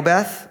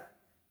 Neobeth,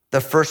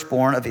 the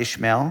firstborn of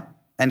Ishmael,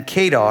 and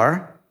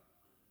Kedar,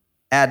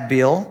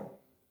 Adbeel,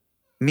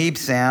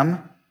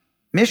 Mibsam,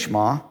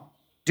 Mishma,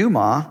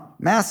 Duma,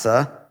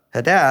 Massa,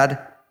 Hadad,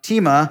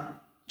 Tema,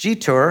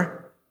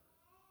 Jetur,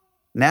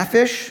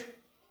 Naphish,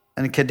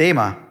 and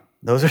Kedema.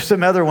 Those are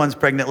some other ones,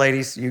 pregnant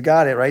ladies. You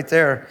got it right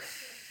there.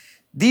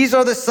 These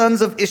are the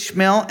sons of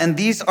Ishmael, and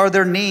these are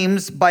their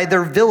names by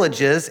their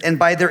villages and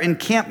by their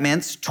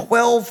encampments,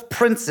 12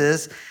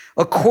 princes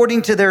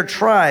according to their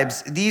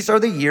tribes. These are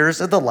the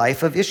years of the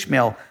life of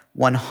Ishmael,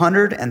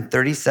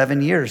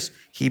 137 years.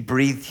 He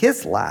breathed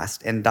his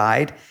last and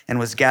died and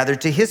was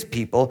gathered to his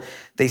people.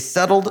 They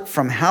settled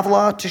from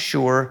Havilah to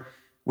Shur,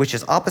 which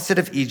is opposite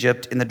of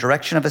Egypt, in the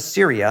direction of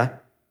Assyria.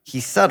 He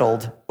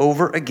settled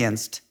over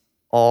against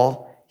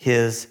all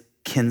his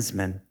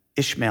kinsmen.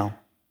 Ishmael.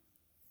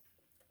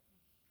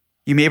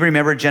 You may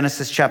remember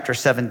Genesis chapter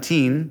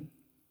 17.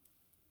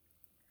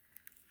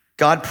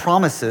 God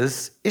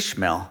promises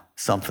Ishmael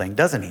something,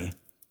 doesn't he?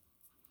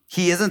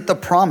 He isn't the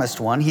promised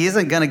one. He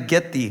isn't going to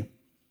get the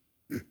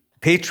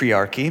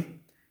patriarchy.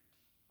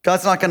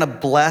 God's not going to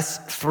bless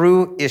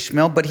through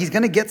Ishmael, but he's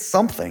going to get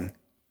something.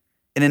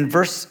 And in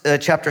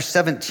chapter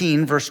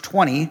 17, verse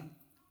 20,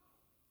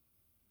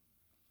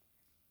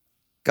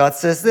 God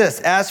says this,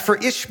 "As for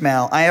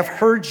Ishmael, I have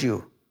heard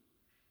you.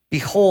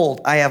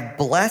 Behold, I have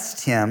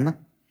blessed him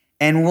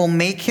and will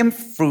make him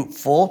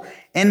fruitful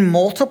and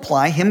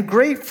multiply him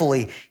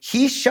gratefully.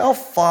 He shall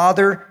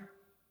father,"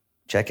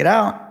 check it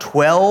out,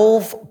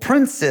 12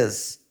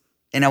 princes,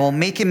 "and I will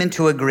make him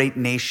into a great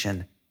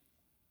nation."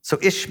 So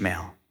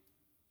Ishmael,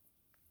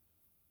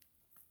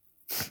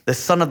 the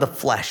son of the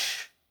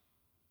flesh,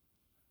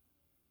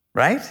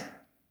 right?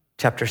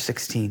 Chapter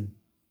 16.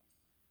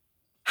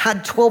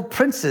 Had 12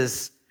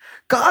 princes.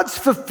 God's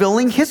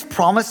fulfilling his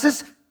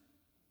promises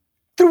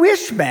through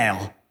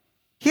Ishmael.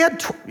 He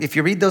had, if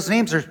you read those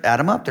names or add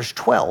them up, there's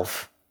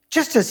 12,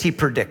 just as he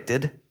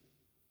predicted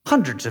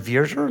hundreds of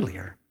years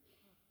earlier.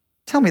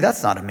 Tell me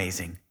that's not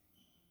amazing.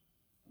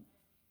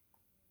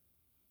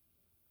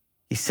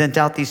 He sent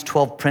out these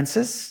 12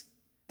 princes.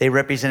 They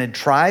represented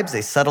tribes.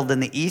 They settled in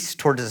the east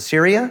towards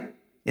Assyria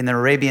in the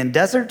Arabian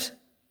desert.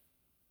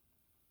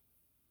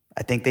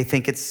 I think they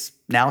think it's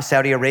now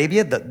Saudi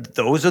Arabia.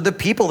 Those are the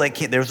people that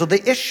came. Those are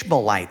the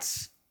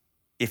Ishmaelites,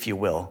 if you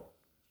will.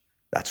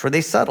 That's where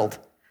they settled.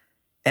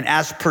 And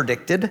as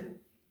predicted,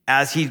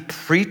 as he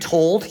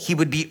pre-told, he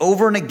would be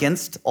over and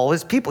against all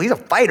his people. He's a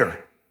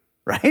fighter,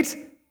 right?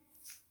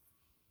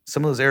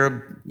 Some of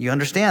those you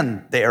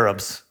understand the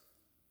Arabs,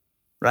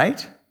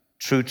 right?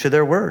 True to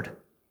their word.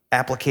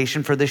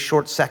 Application for this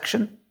short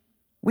section.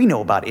 We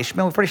know about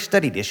Ishmael. We've already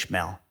studied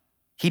Ishmael.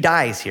 He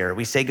dies here.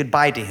 We say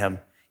goodbye to him.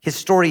 His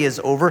story is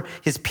over.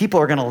 His people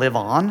are going to live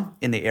on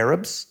in the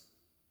Arabs.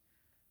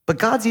 But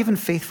God's even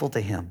faithful to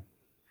him.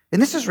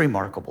 And this is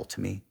remarkable to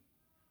me.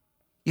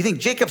 You think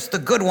Jacob's the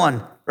good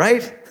one,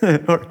 right?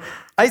 Or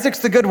Isaac's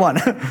the good one.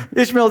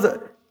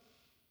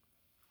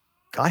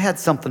 God had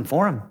something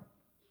for him.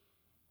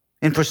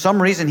 And for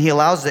some reason, he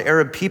allows the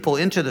Arab people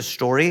into the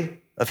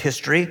story of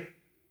history.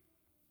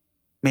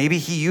 Maybe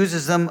he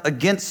uses them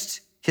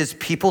against his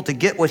people to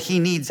get what he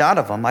needs out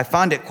of them. I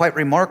find it quite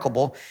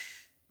remarkable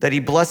that he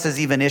blesses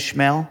even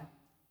Ishmael,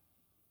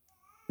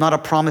 not a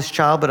promised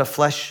child, but a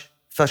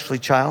fleshly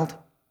child.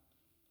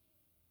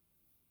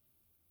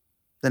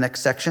 The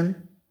next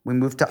section, we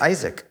move to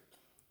Isaac.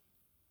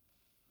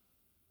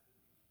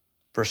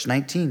 Verse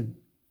 19.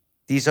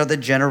 These are the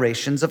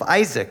generations of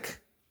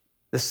Isaac.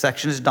 This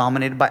section is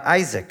dominated by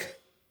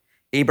Isaac,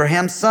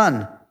 Abraham's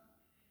son.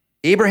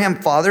 Abraham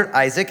fathered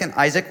Isaac, and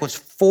Isaac was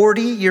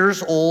 40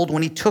 years old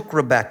when he took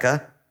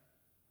Rebekah,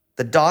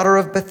 the daughter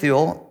of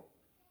Bethuel,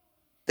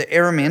 the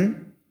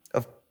Aramean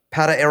of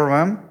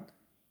Paddan-aram,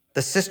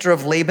 the sister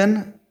of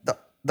Laban, the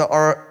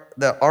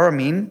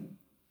Aramean,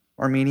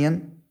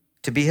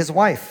 to be his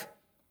wife.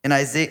 And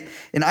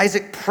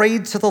Isaac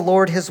prayed to the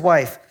Lord his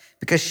wife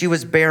because she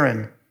was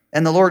barren.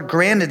 And the Lord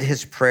granted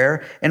his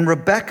prayer, and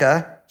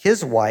Rebekah,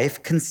 his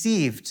wife,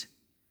 conceived.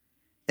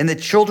 And the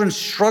children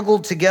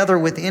struggled together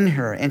within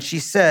her. And she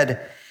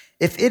said,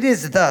 "If it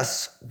is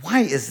thus, why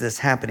is this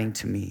happening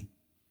to me?"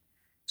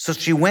 So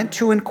she went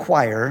to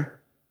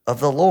inquire of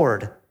the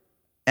Lord.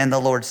 And the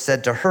Lord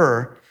said to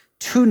her,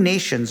 "Two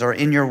nations are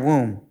in your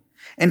womb,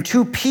 and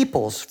two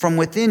peoples from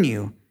within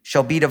you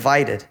shall be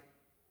divided.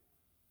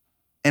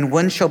 And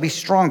one shall be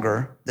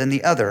stronger than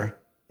the other,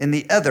 and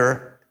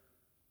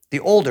the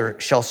older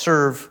shall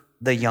serve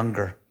the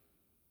younger."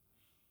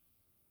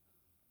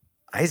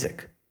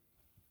 Isaac.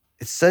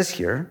 It says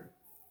here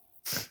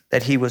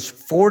that he was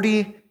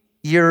 40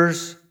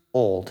 years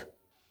old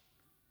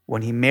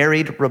when he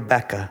married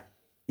Rebekah.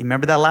 You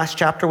remember that last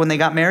chapter when they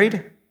got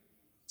married?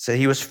 So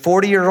he was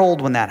 40 years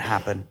old when that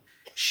happened.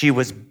 She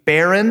was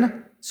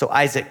barren, so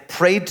Isaac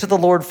prayed to the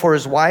Lord for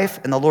his wife,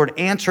 and the Lord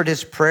answered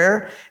his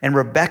prayer, and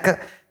Rebekah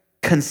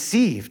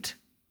conceived.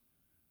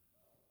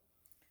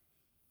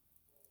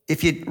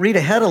 If you read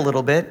ahead a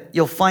little bit,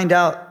 you'll find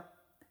out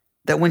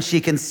that when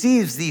she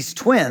conceives these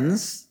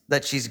twins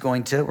that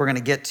we're going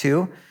to get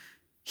to,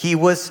 he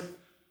was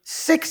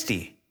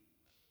 60.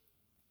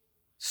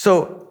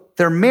 So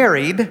they're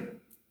married.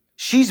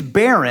 She's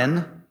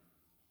barren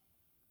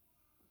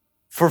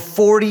for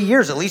 40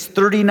 years, at least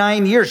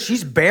 39 years.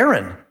 She's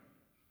barren.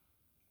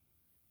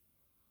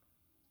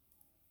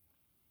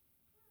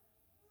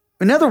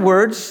 In other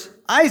words,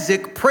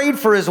 Isaac prayed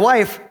for his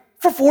wife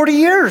for 40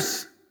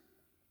 years.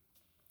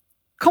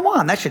 Come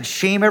on, that should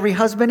shame every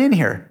husband in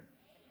here.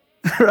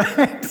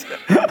 Right?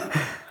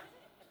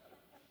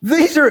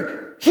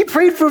 He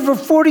prayed for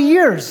 40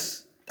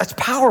 years. That's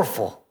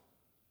powerful.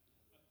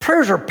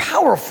 Prayers are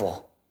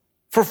powerful.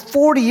 For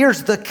 40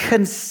 years, the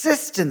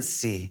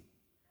consistency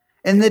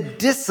and the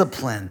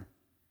discipline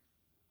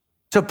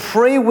to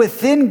pray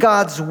within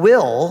God's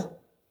will,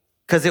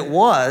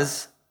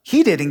 because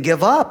he didn't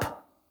give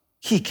up.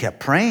 He kept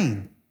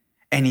praying,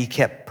 and he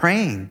kept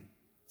praying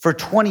for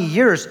 20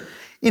 years.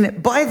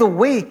 And by the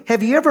way,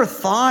 have you ever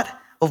thought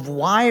of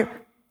why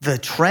the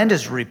trend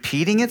is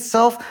repeating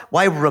itself?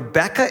 Why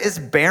Rebecca is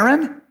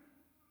barren?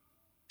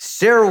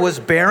 Sarah was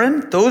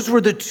barren. Those were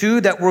the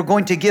two that were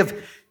going to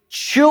give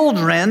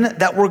children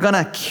that were going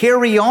to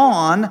carry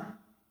on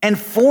and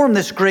form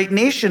this great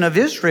nation of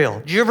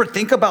Israel. Do you ever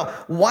think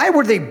about why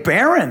were they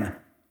barren?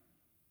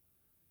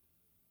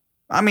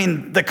 I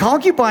mean, the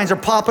concubines are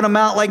popping them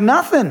out like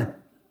nothing.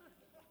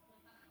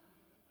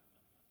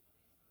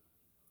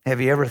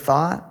 Have you ever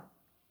thought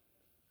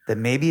that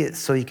maybe it's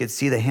so you could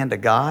see the hand of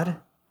God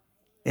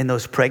in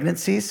those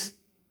pregnancies?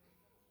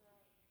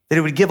 That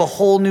it would give a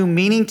whole new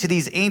meaning to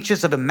these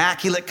ancients of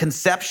immaculate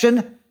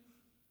conception,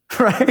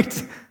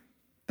 right?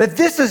 That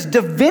this is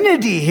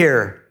divinity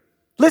here.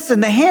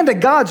 Listen, the hand of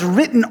God's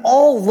written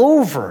all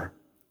over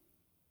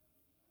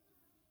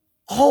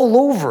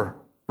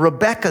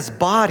Rebecca's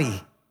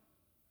body,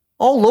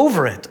 all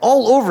over it,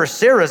 all over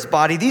Sarah's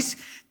body.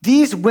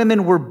 These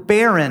women were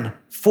barren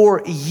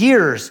for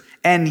years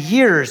and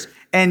years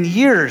and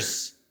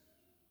years.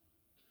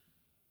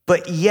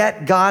 But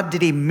yet God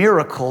did a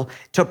miracle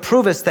to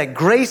prove us that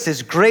grace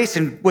is grace,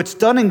 and what's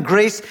done in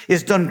grace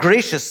is done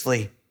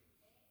graciously.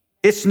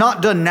 It's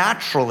not done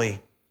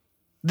naturally.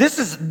 This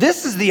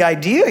is the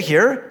idea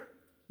here.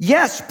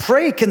 Yes,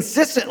 pray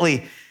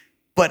consistently.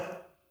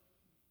 But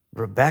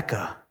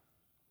Rebecca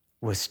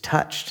was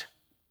touched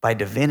by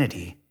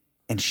divinity,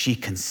 and she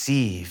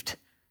conceived.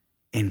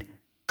 And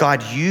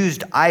God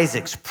used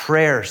Isaac's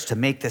prayers to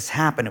make this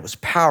happen. It was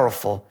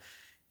powerful.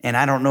 And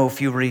I don't know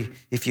if you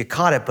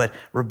caught it, but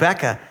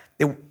Rebecca,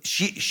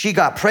 she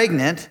got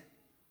pregnant,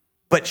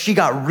 but she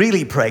got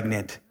really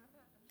pregnant.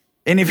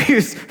 And if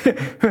you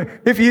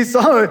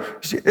saw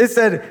it, it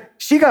said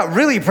she got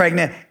really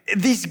pregnant.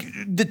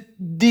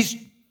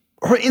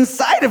 Her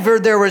inside of her,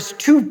 there was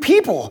two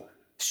people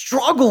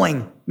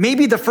struggling.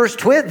 Maybe the first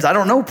twins, I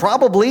don't know,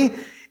 probably.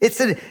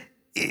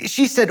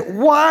 She said,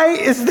 "Why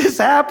is this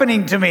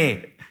happening to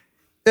me?"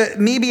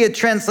 Maybe a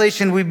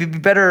translation would be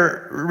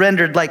better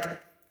rendered like,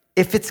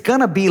 "If it's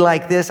gonna be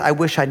like this, I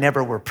wish I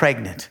never were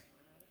pregnant."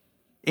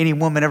 Any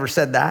woman ever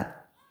said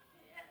that?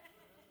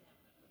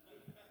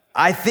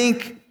 I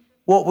think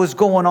what was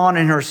going on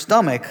in her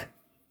stomach,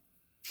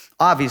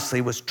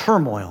 obviously, was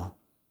turmoil.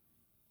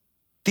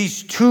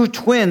 These two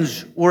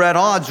twins were at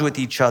odds with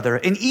each other,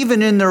 and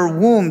even in their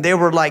womb, they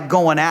were like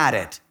going at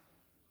it,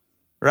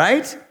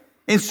 right?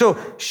 And so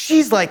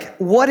she's like,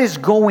 what is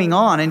going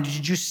on? And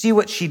did you see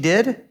what she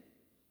did?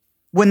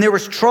 When there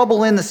was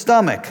trouble in the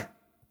stomach,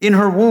 in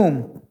her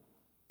womb,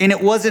 and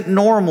it wasn't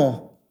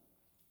normal,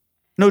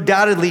 no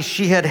doubtedly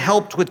she had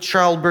helped with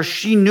childbirth.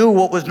 She knew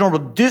what was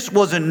normal. This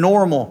wasn't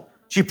normal.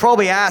 She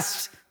probably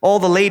asked all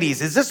the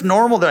ladies, is this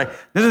normal? They're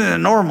like, this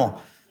isn't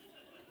normal.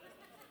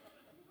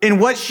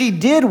 And what she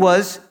did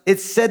was, it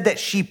said that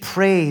she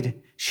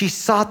prayed. She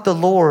sought the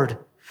Lord.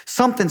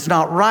 Something's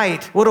not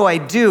right. What do I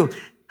do?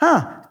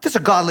 This is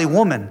a godly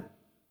woman.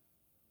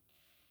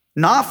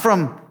 Not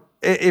from,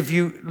 if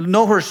you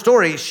know her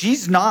story,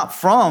 she's not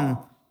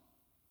from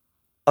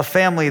a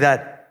family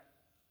that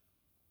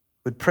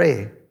would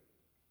pray.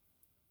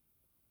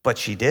 But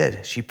she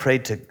did. She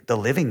prayed to the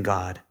living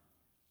God,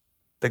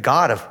 the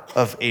God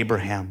of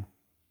Abraham.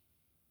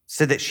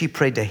 Said that she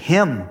prayed to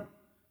him.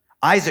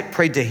 Isaac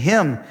prayed to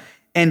him.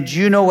 And do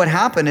you know what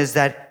happened is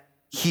that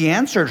he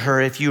answered her.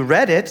 If you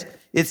read it,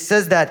 it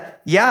says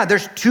that, yeah,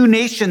 there's two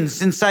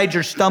nations inside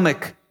your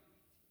stomach.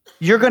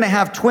 You're going to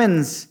have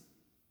twins.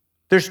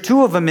 There's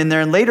two of them in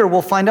there. And later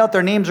we'll find out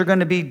their names are going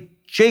to be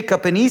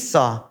Jacob and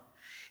Esau.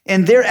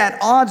 And they're at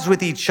odds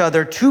with each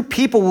other. Two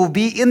people will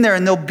be in there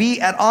and they'll be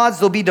at odds.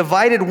 They'll be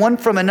divided one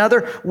from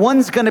another.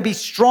 One's going to be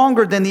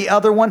stronger than the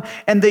other one.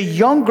 And the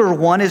younger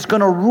one is going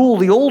to rule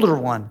the older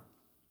one.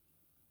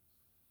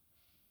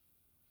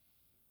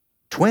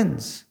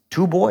 Twins,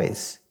 two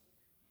boys.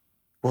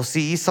 We'll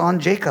see Esau and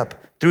Jacob.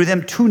 Through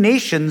them, two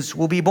nations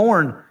will be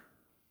born.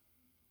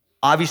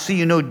 Obviously,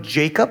 you know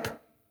Jacob.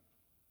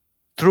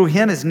 Through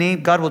him, his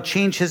name, God will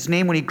change his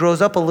name when he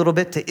grows up a little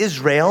bit to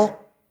Israel.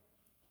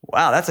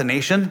 Wow, that's a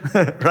nation,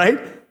 right?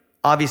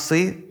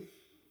 Obviously,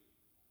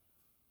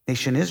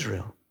 nation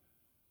Israel.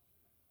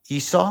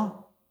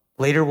 Esau,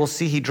 later we'll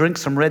see he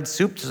drinks some red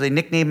soup, so they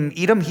nickname him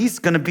Edom. He's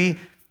going to be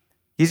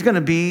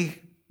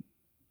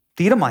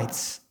the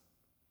Edomites.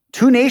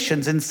 Two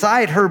nations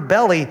inside her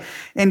belly.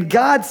 And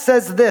God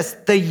says this,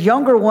 the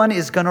younger one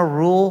is going to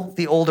rule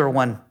the older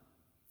one.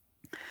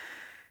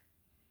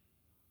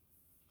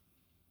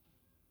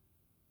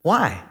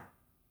 Why?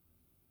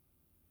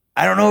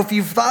 I don't know if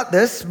you've thought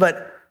this,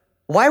 but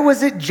why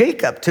was it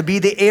Jacob to be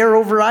the heir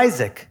over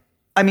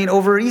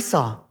over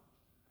Esau?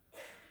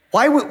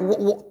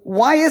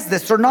 Why is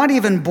this? They're not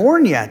even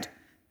born yet.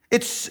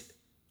 It's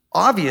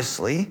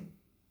obviously,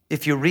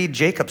 if you read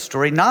Jacob's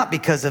story, not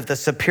because of the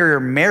superior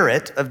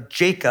merit of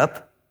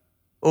Jacob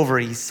over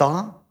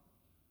Esau.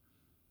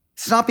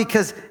 It's not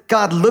because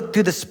God looked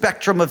through the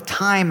spectrum of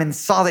time and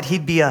saw that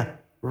he'd be a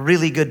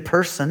really good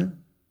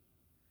person.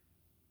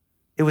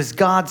 It was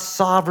God's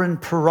sovereign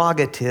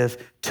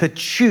prerogative to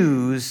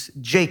choose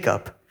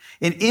Jacob.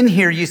 And in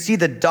here, you see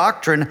the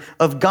doctrine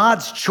of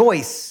God's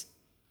choice.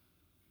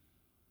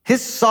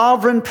 His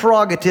sovereign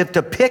prerogative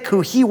to pick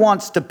who he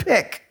wants to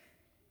pick.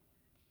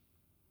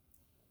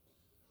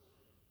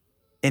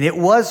 And it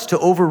was to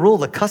overrule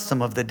the custom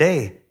of the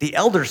day. The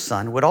elder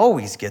son would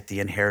always get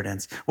the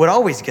inheritance, would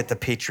always get the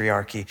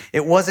patriarchy.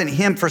 It wasn't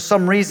him. For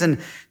some reason,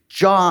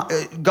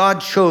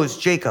 God chose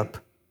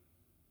Jacob.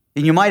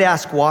 And you might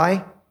ask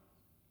why?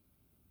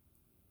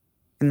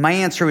 And my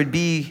answer would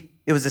be,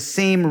 it was the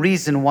same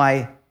reason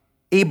why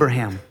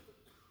Abraham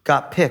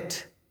got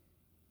picked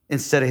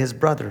instead of his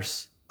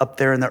brothers up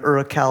there in the Ur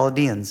of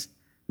Chaldeans,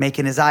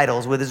 making his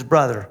idols with his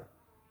brother.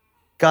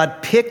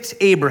 God picked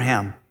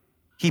Abraham.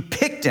 He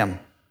picked him.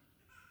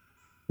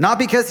 Not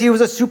because he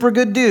was a super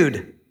good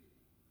dude,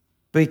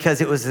 but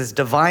because it was his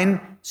divine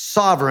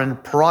sovereign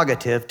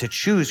prerogative to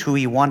choose who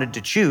he wanted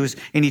to choose,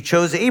 and he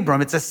chose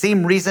Abram. It's the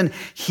same reason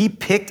he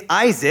picked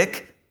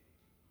Isaac,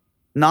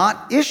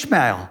 not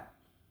Ishmael,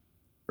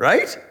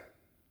 right?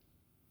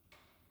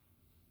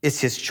 It's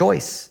his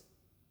choice.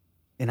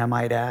 And I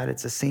might add,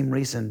 it's the same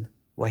reason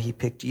why he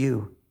picked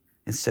you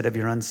instead of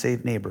your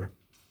unsaved neighbor.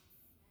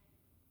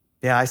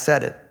 Yeah, I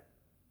said it.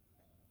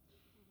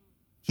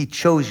 He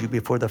chose you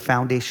before the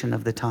foundation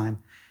of the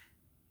time.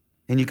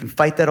 And you can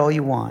fight that all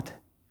you want.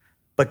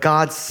 But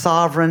God's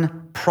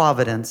sovereign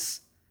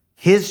providence,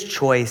 his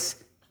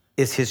choice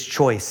is his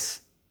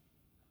choice.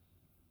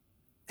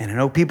 And I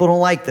know people don't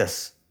like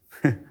this.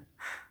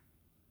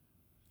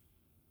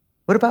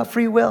 What about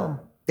free will?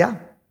 Yeah,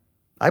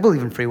 I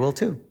believe in free will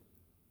too.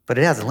 But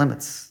it has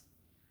limits.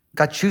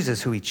 God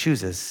chooses who he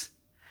chooses.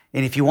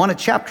 And if you want a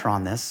chapter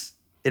on this,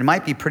 it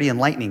might be pretty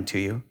enlightening to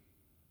you.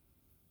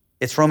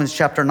 It's Romans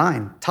chapter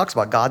 9. It talks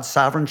about God's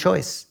sovereign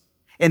choice.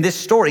 In this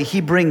story,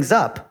 he brings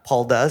up,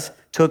 Paul does,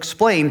 to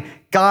explain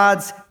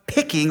God's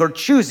picking or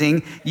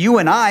choosing you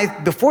and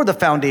I before the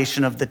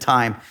foundation of the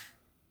time.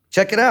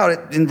 Check it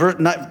out. In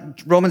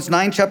Romans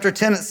 9, chapter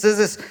 10, it says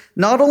this,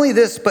 not only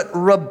this, but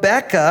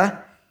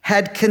Rebekah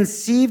had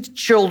conceived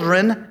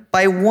children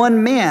by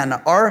one man,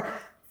 our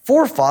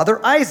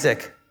forefather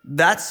Isaac.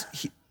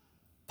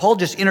 Paul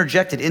just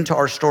interjected into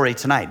our story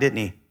tonight, didn't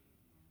he?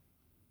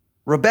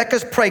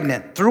 Rebekah's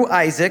pregnant through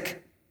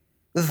Isaac,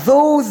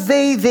 though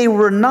they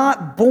were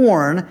not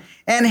born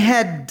and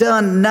had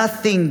done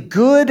nothing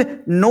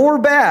good nor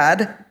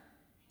bad,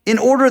 in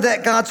order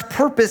that God's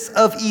purpose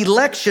of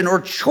election or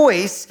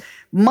choice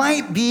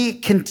might be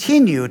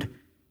continued,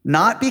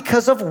 not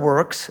because of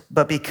works,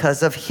 but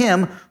because of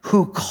him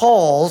who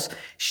calls.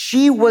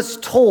 She was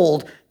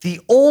told, the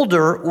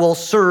older will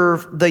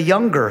serve the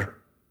younger.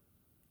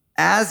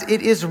 As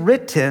it is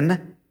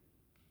written,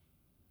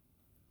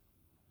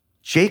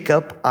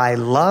 Jacob I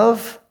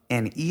love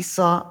and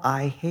Esau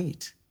I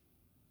hate.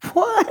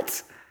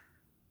 What?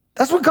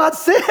 That's what God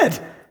said.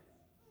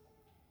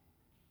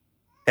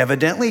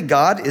 Evidently,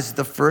 God is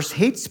the first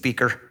hate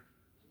speaker.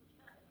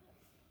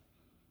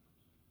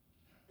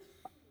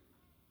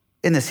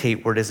 And this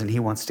hate word isn't he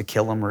wants to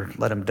kill him or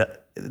let him die.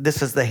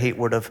 This is the hate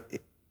word of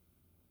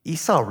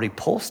Esau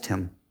repulsed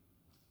him.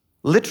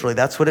 Literally,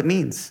 that's what it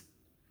means.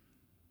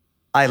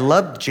 I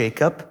loved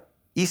Jacob.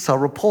 Esau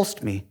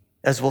repulsed me.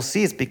 As we'll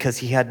see, it's because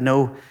he had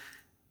no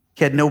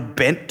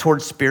bent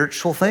towards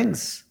spiritual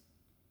things.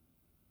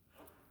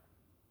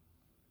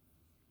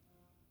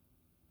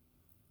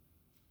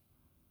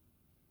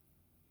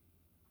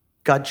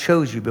 God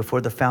chose you before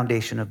the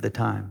foundation of the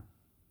time,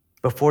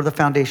 before the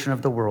foundation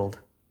of the world.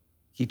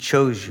 He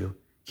chose you.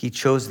 He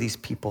chose these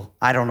people.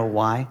 I don't know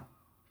why.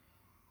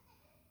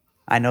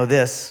 I know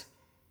this,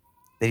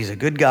 that he's a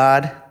good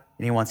God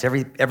and he wants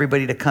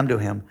everybody to come to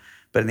him.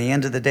 But in the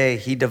end of the day,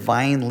 he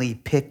divinely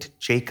picked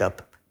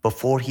Jacob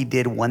before he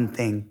did one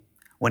thing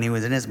when he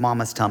was in his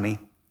mama's tummy.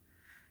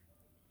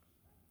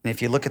 And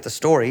if you look at the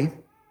story,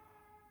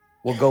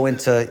 we'll go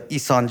into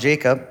Esau and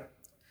Jacob.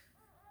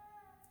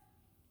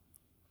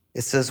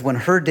 It says, when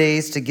her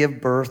days to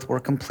give birth were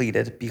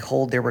completed,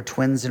 behold, there were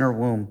twins in her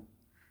womb.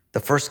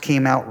 The first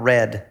came out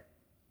red,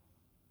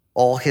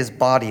 all his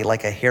body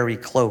like a hairy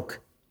cloak.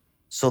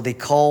 So they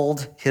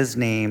called his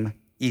name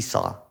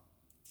Esau.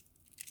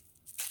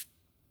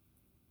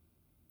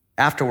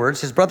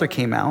 Afterwards, his brother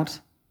came out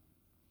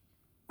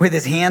with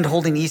his hand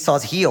holding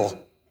Esau's heel.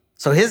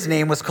 So his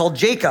name was called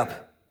Jacob.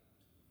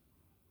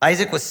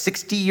 Isaac was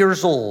 60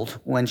 years old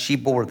when she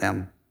bore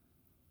them.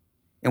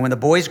 And when the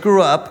boys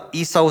grew up,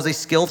 Esau was a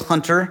skilled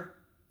hunter,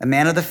 a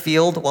man of the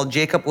field, while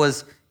Jacob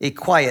was a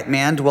quiet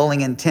man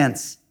dwelling in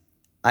tents.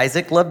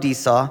 Isaac loved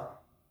Esau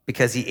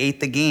because he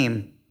ate the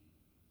game,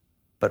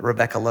 but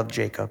Rebekah loved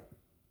Jacob.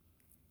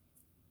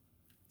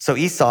 So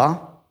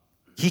Esau,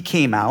 he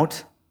came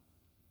out.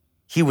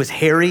 He was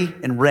hairy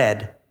and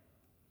red.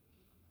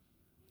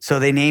 So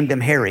they named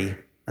him Hairy.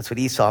 That's what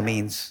Esau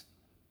means.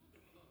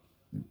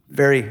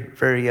 Very,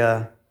 very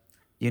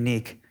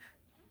unique.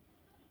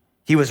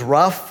 He was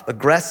rough,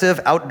 aggressive,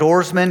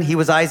 outdoorsman. He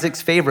was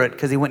Isaac's favorite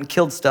because he went and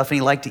killed stuff and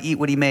he liked to eat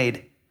what he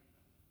made.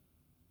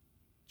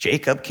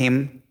 Jacob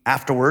came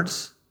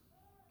afterwards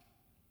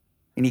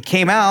and he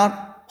came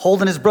out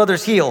holding his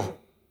brother's heel.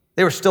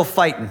 They were still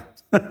fighting.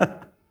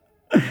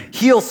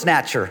 Heel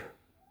snatcher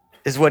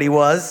is what he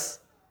was.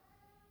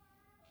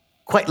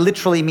 Quite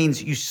literally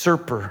means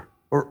usurper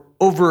or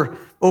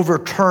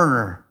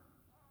overturner.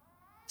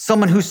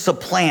 Someone who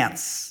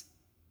supplants.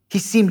 He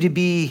seemed to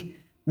be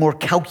more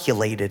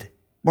calculated,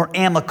 more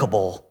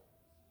amicable,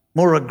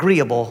 more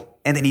agreeable,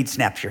 and then he'd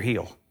snap your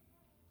heel.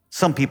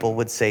 Some people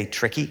would say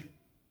tricky.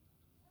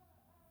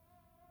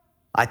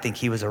 I think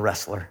he was a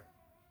wrestler.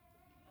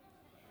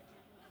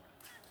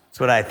 That's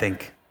what I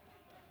think.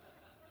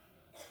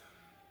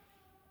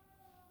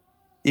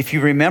 If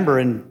you remember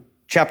in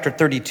chapter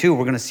 32,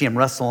 we're going to see him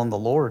wrestle on the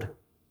Lord.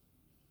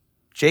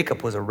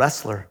 Jacob was a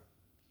wrestler.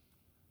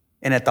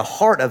 And at the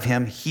heart of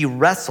him, he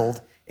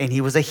wrestled and he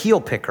was a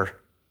heel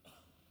picker.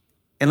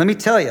 And let me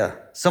tell you,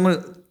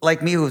 someone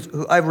like me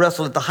who I've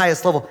wrestled at the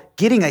highest level,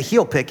 getting a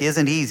heel pick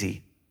isn't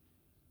easy.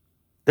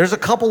 There's a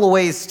couple of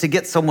ways to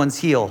get someone's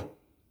heel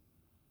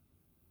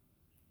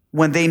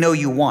when they know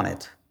you want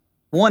it.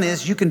 One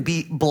is you can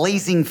be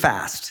blazing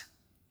fast.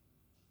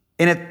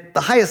 And at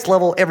the highest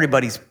level,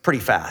 everybody's pretty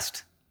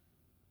fast.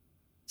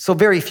 So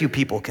very few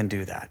people can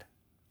do that.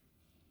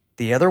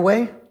 The other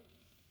way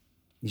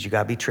is you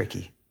gotta be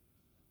tricky.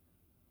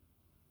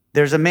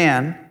 There's a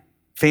man,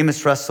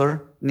 famous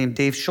wrestler named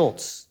Dave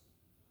Schultz,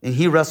 and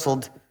he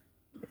wrestled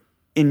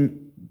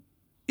in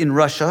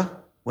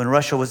Russia when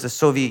Russia was the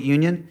Soviet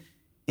Union,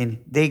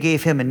 and they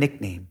gave him a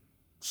nickname.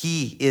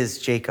 He is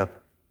Jacob.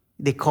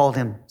 They called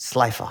him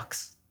Sly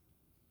Fox.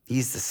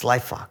 He's the Sly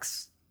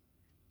Fox.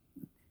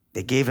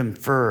 They gave him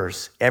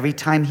furs. Every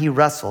time he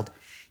wrestled,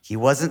 he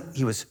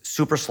was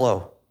super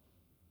slow,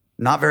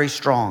 not very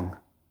strong,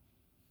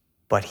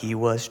 but he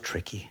was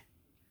tricky.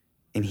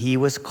 And he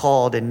was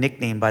called and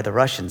nicknamed by the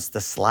Russians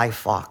the Sly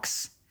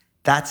Fox.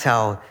 That's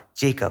how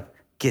Jacob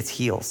gets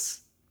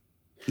heels.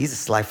 He's a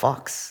Sly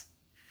Fox.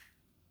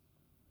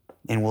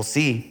 And we'll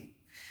see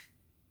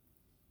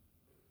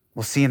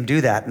him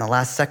do that in the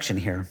last section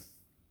here.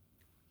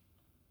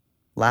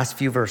 Last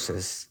few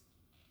verses.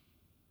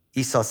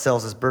 Esau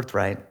sells his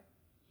birthright.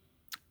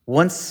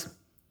 Once,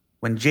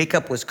 when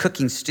Jacob was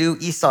cooking stew,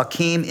 Esau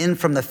came in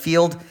from the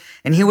field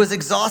and he was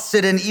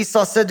exhausted. And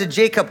Esau said to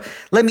Jacob,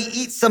 "Let me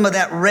eat some of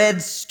that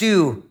red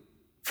stew,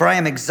 for I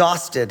am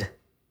exhausted."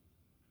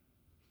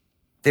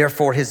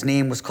 Therefore, his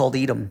name was called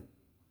Edom,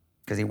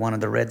 because he wanted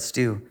the red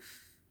stew.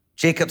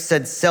 Jacob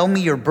said, "Sell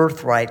me your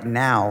birthright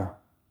now."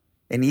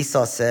 And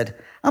Esau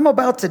said, "I'm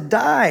about to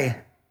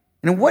die.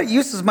 And what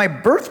use is my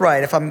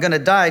birthright if I'm going to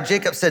die?"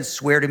 Jacob said,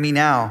 "Swear to me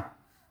now."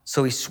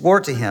 So he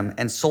swore to him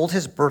and sold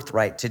his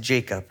birthright to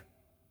Jacob.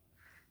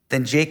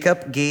 Then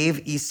Jacob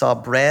gave Esau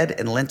bread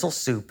and lentil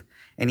soup,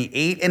 and he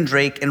ate and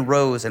drank and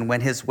rose and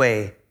went his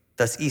way.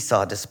 Thus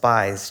Esau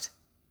despised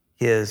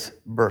his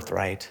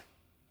birthright.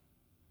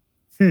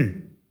 I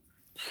think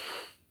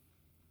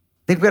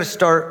we've got to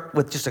start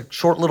with just a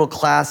short little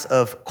class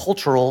of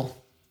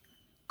cultural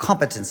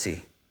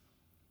competency.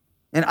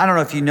 And I don't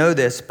know if you know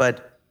this,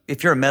 but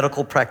if you're a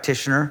medical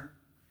practitioner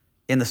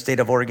in the state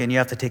of Oregon, you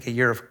have to take a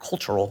year of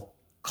cultural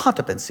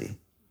competency,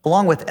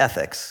 along with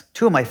ethics.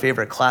 Two of my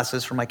favorite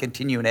classes for my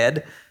continuing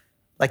ed.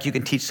 Like you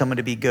can teach someone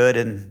to be good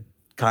and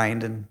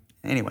kind and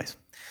anyways,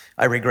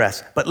 I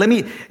regress. But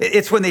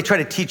it's when they try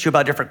to teach you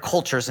about different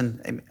cultures,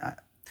 and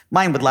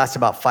mine would last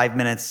about 5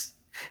 minutes.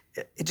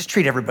 Just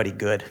treat everybody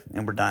good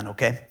and we're done,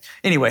 okay?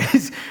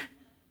 Anyways,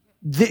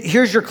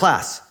 here's your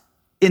class.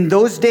 In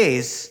those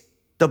days,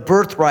 the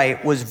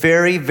birthright was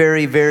very,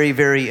 very, very,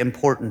 very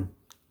important.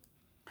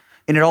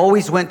 And it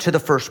always went to the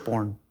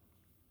firstborn.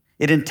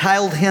 It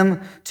entitled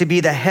him to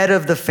be the head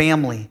of the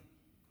family.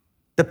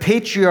 The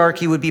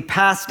patriarchy would be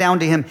passed down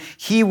to him.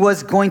 He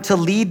was going to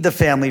lead the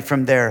family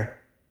from there.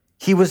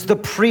 He was the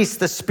priest,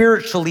 the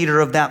spiritual leader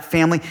of that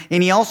family,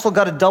 and he also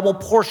got a double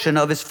portion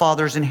of his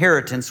father's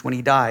inheritance when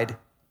he died.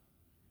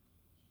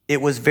 It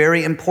was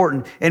very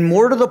important. And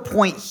more to the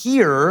point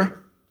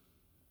here,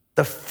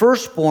 the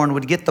firstborn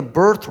would get the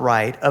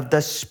birthright of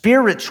the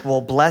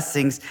spiritual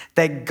blessings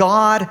that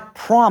God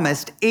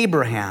promised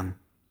Abraham,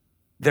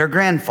 their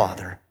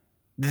grandfather.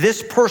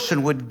 This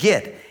person would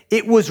get.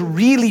 It was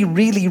really,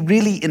 really,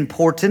 really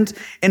important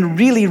and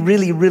really,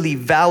 really, really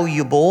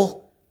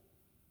valuable.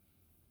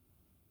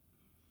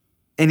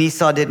 And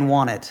Esau didn't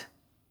want it.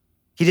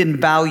 He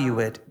didn't value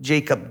it.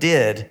 Jacob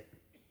did.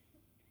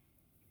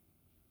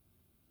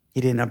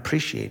 He didn't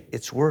appreciate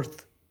its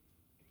worth.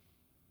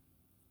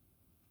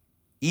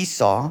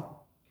 Esau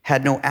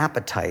had no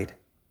appetite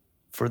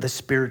for the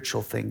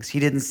spiritual things. He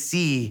didn't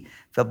see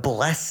the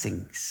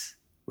blessings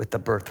with the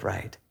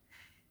birthright.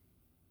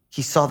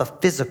 He saw the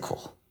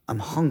physical. I'm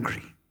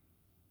hungry,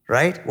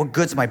 right? What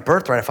good's my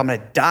birthright if I'm going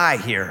to die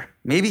here?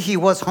 Maybe he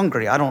was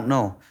hungry. I don't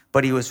know.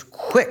 But he was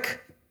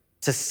quick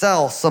to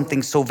sell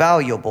something so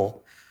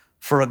valuable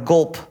for a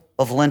gulp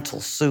of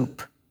lentil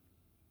soup.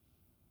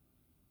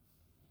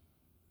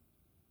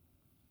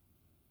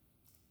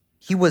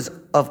 He was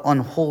of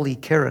unholy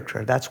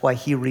character. That's why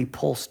he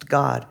repulsed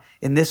God.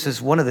 And this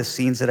is one of the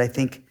scenes that I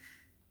think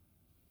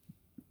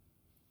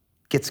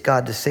gets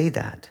God to say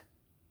that.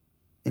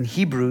 In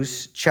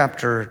Hebrews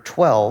chapter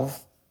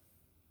 12,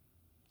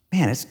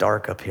 man, it's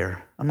dark up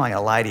here. I'm not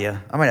gonna lie to you.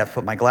 I might have to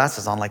put my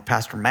glasses on like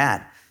Pastor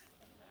Matt.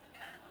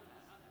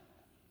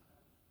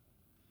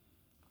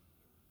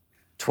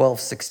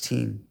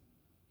 12:16.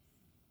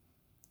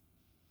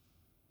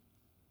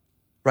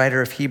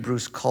 Writer of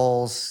Hebrews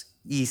calls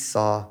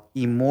Esau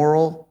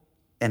immoral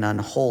and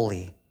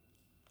unholy,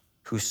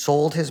 who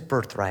sold his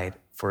birthright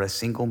for a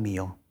single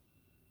meal.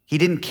 He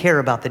didn't care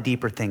about the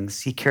deeper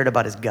things. He cared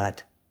about his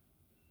gut.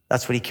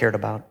 That's what he cared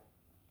about.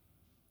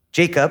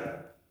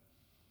 Jacob,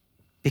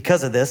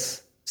 because of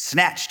this,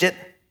 snatched it,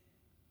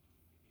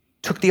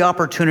 took the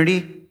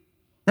opportunity.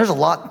 There's a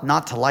lot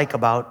not to like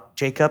about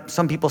Jacob.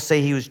 Some people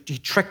say he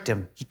tricked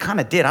him. He kind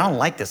of did. I don't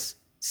like this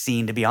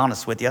scene, to be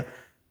honest with you.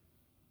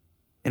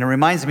 And it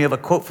reminds me of a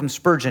quote from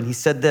Spurgeon. He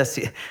said this.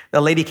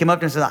 The lady came up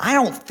to him and said, I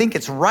don't think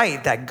it's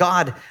right that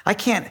God, I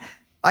can't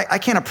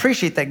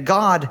appreciate that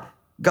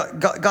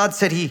God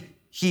said he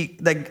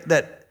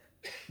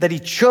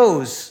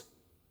chose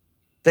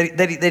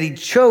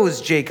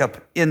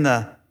Jacob in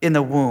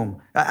the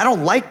womb. I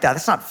don't like that.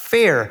 That's not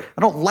fair.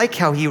 I don't like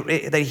how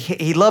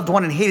he loved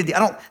one and hated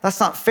the. That's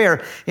not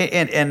fair.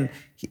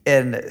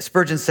 And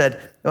Spurgeon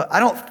said, I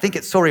don't think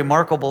it's so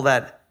remarkable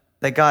that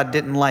God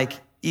didn't like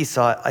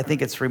Esau. I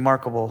think it's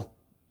remarkable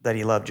that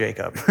he loved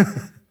Jacob.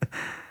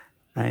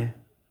 Right?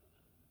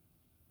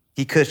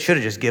 He should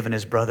have just given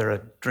his brother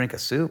a drink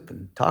of soup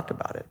and talked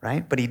about it,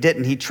 right? But he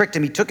didn't. He tricked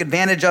him. He took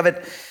advantage of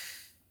it,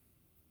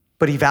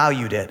 but he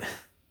valued it.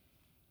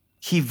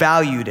 He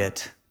valued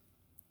it.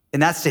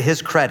 And that's to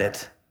his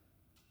credit.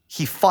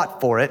 He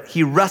fought for it.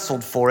 He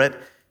wrestled for it.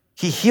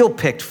 He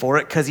heel-picked for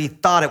it because he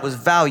thought it was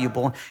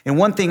valuable. And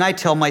one thing I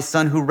tell my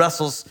son who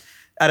wrestles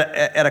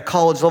at a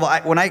college level,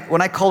 when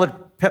I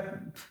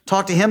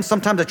talk to him,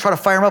 sometimes I try to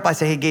fire him up. I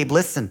say, hey, Gabe,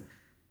 listen,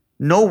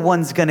 no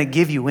one's going to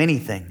give you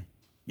anything.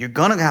 You're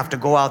going to have to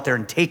go out there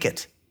and take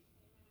it.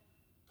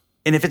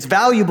 And if it's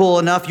valuable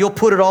enough, you'll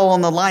put it all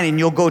on the line and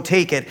you'll go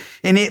take it.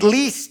 And at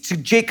least to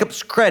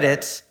Jacob's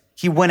credit,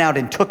 he went out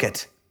and took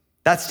it.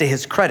 That's to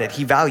his credit.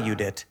 He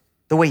valued it.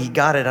 The way he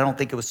got it, I don't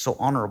think it was so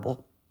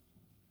honorable.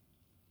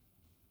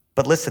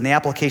 But listen, the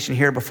application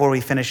here before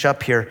we finish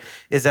up here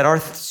is that are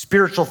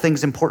spiritual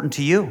things important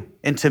to you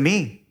and to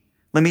me?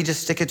 Let me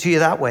just stick it to you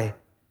that way.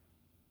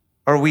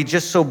 Are we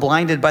just so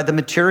blinded by the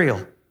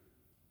material?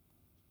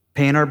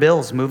 Paying our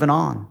bills, moving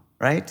on,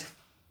 right?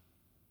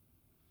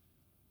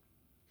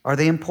 Are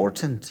they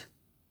important?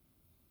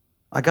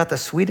 I got the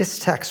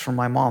sweetest text from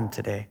my mom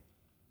today.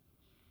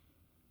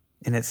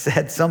 And it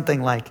said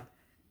something like,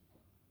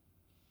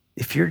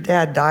 if your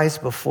dad dies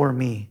before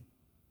me,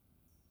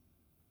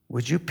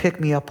 would you pick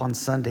me up on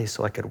Sunday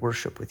so I could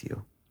worship with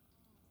you?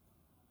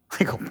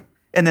 I go,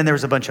 and then there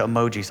was a bunch of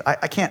emojis.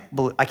 I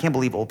can't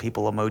believe old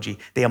people emoji.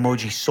 They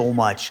emoji so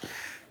much.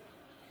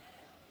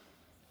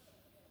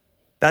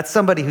 That's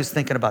somebody who's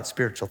thinking about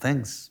spiritual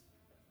things.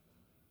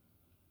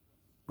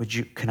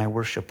 Can I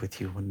worship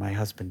with you when my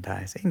husband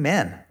dies?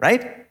 Amen,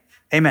 right?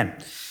 Amen.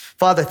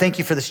 Father, thank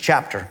you for this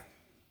chapter.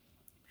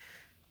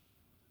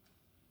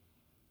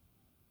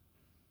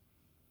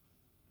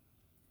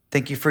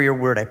 Thank you for your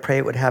word. I pray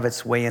it would have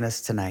its way in us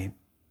tonight.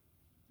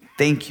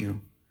 Thank you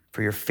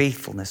for your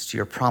faithfulness to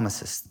your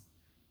promises.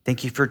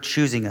 Thank you for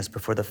choosing us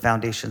before the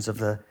foundations of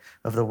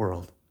the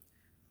world.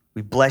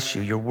 We bless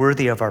you. You're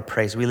worthy of our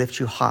praise. We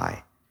lift you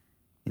high.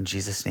 In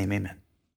Jesus' name, amen.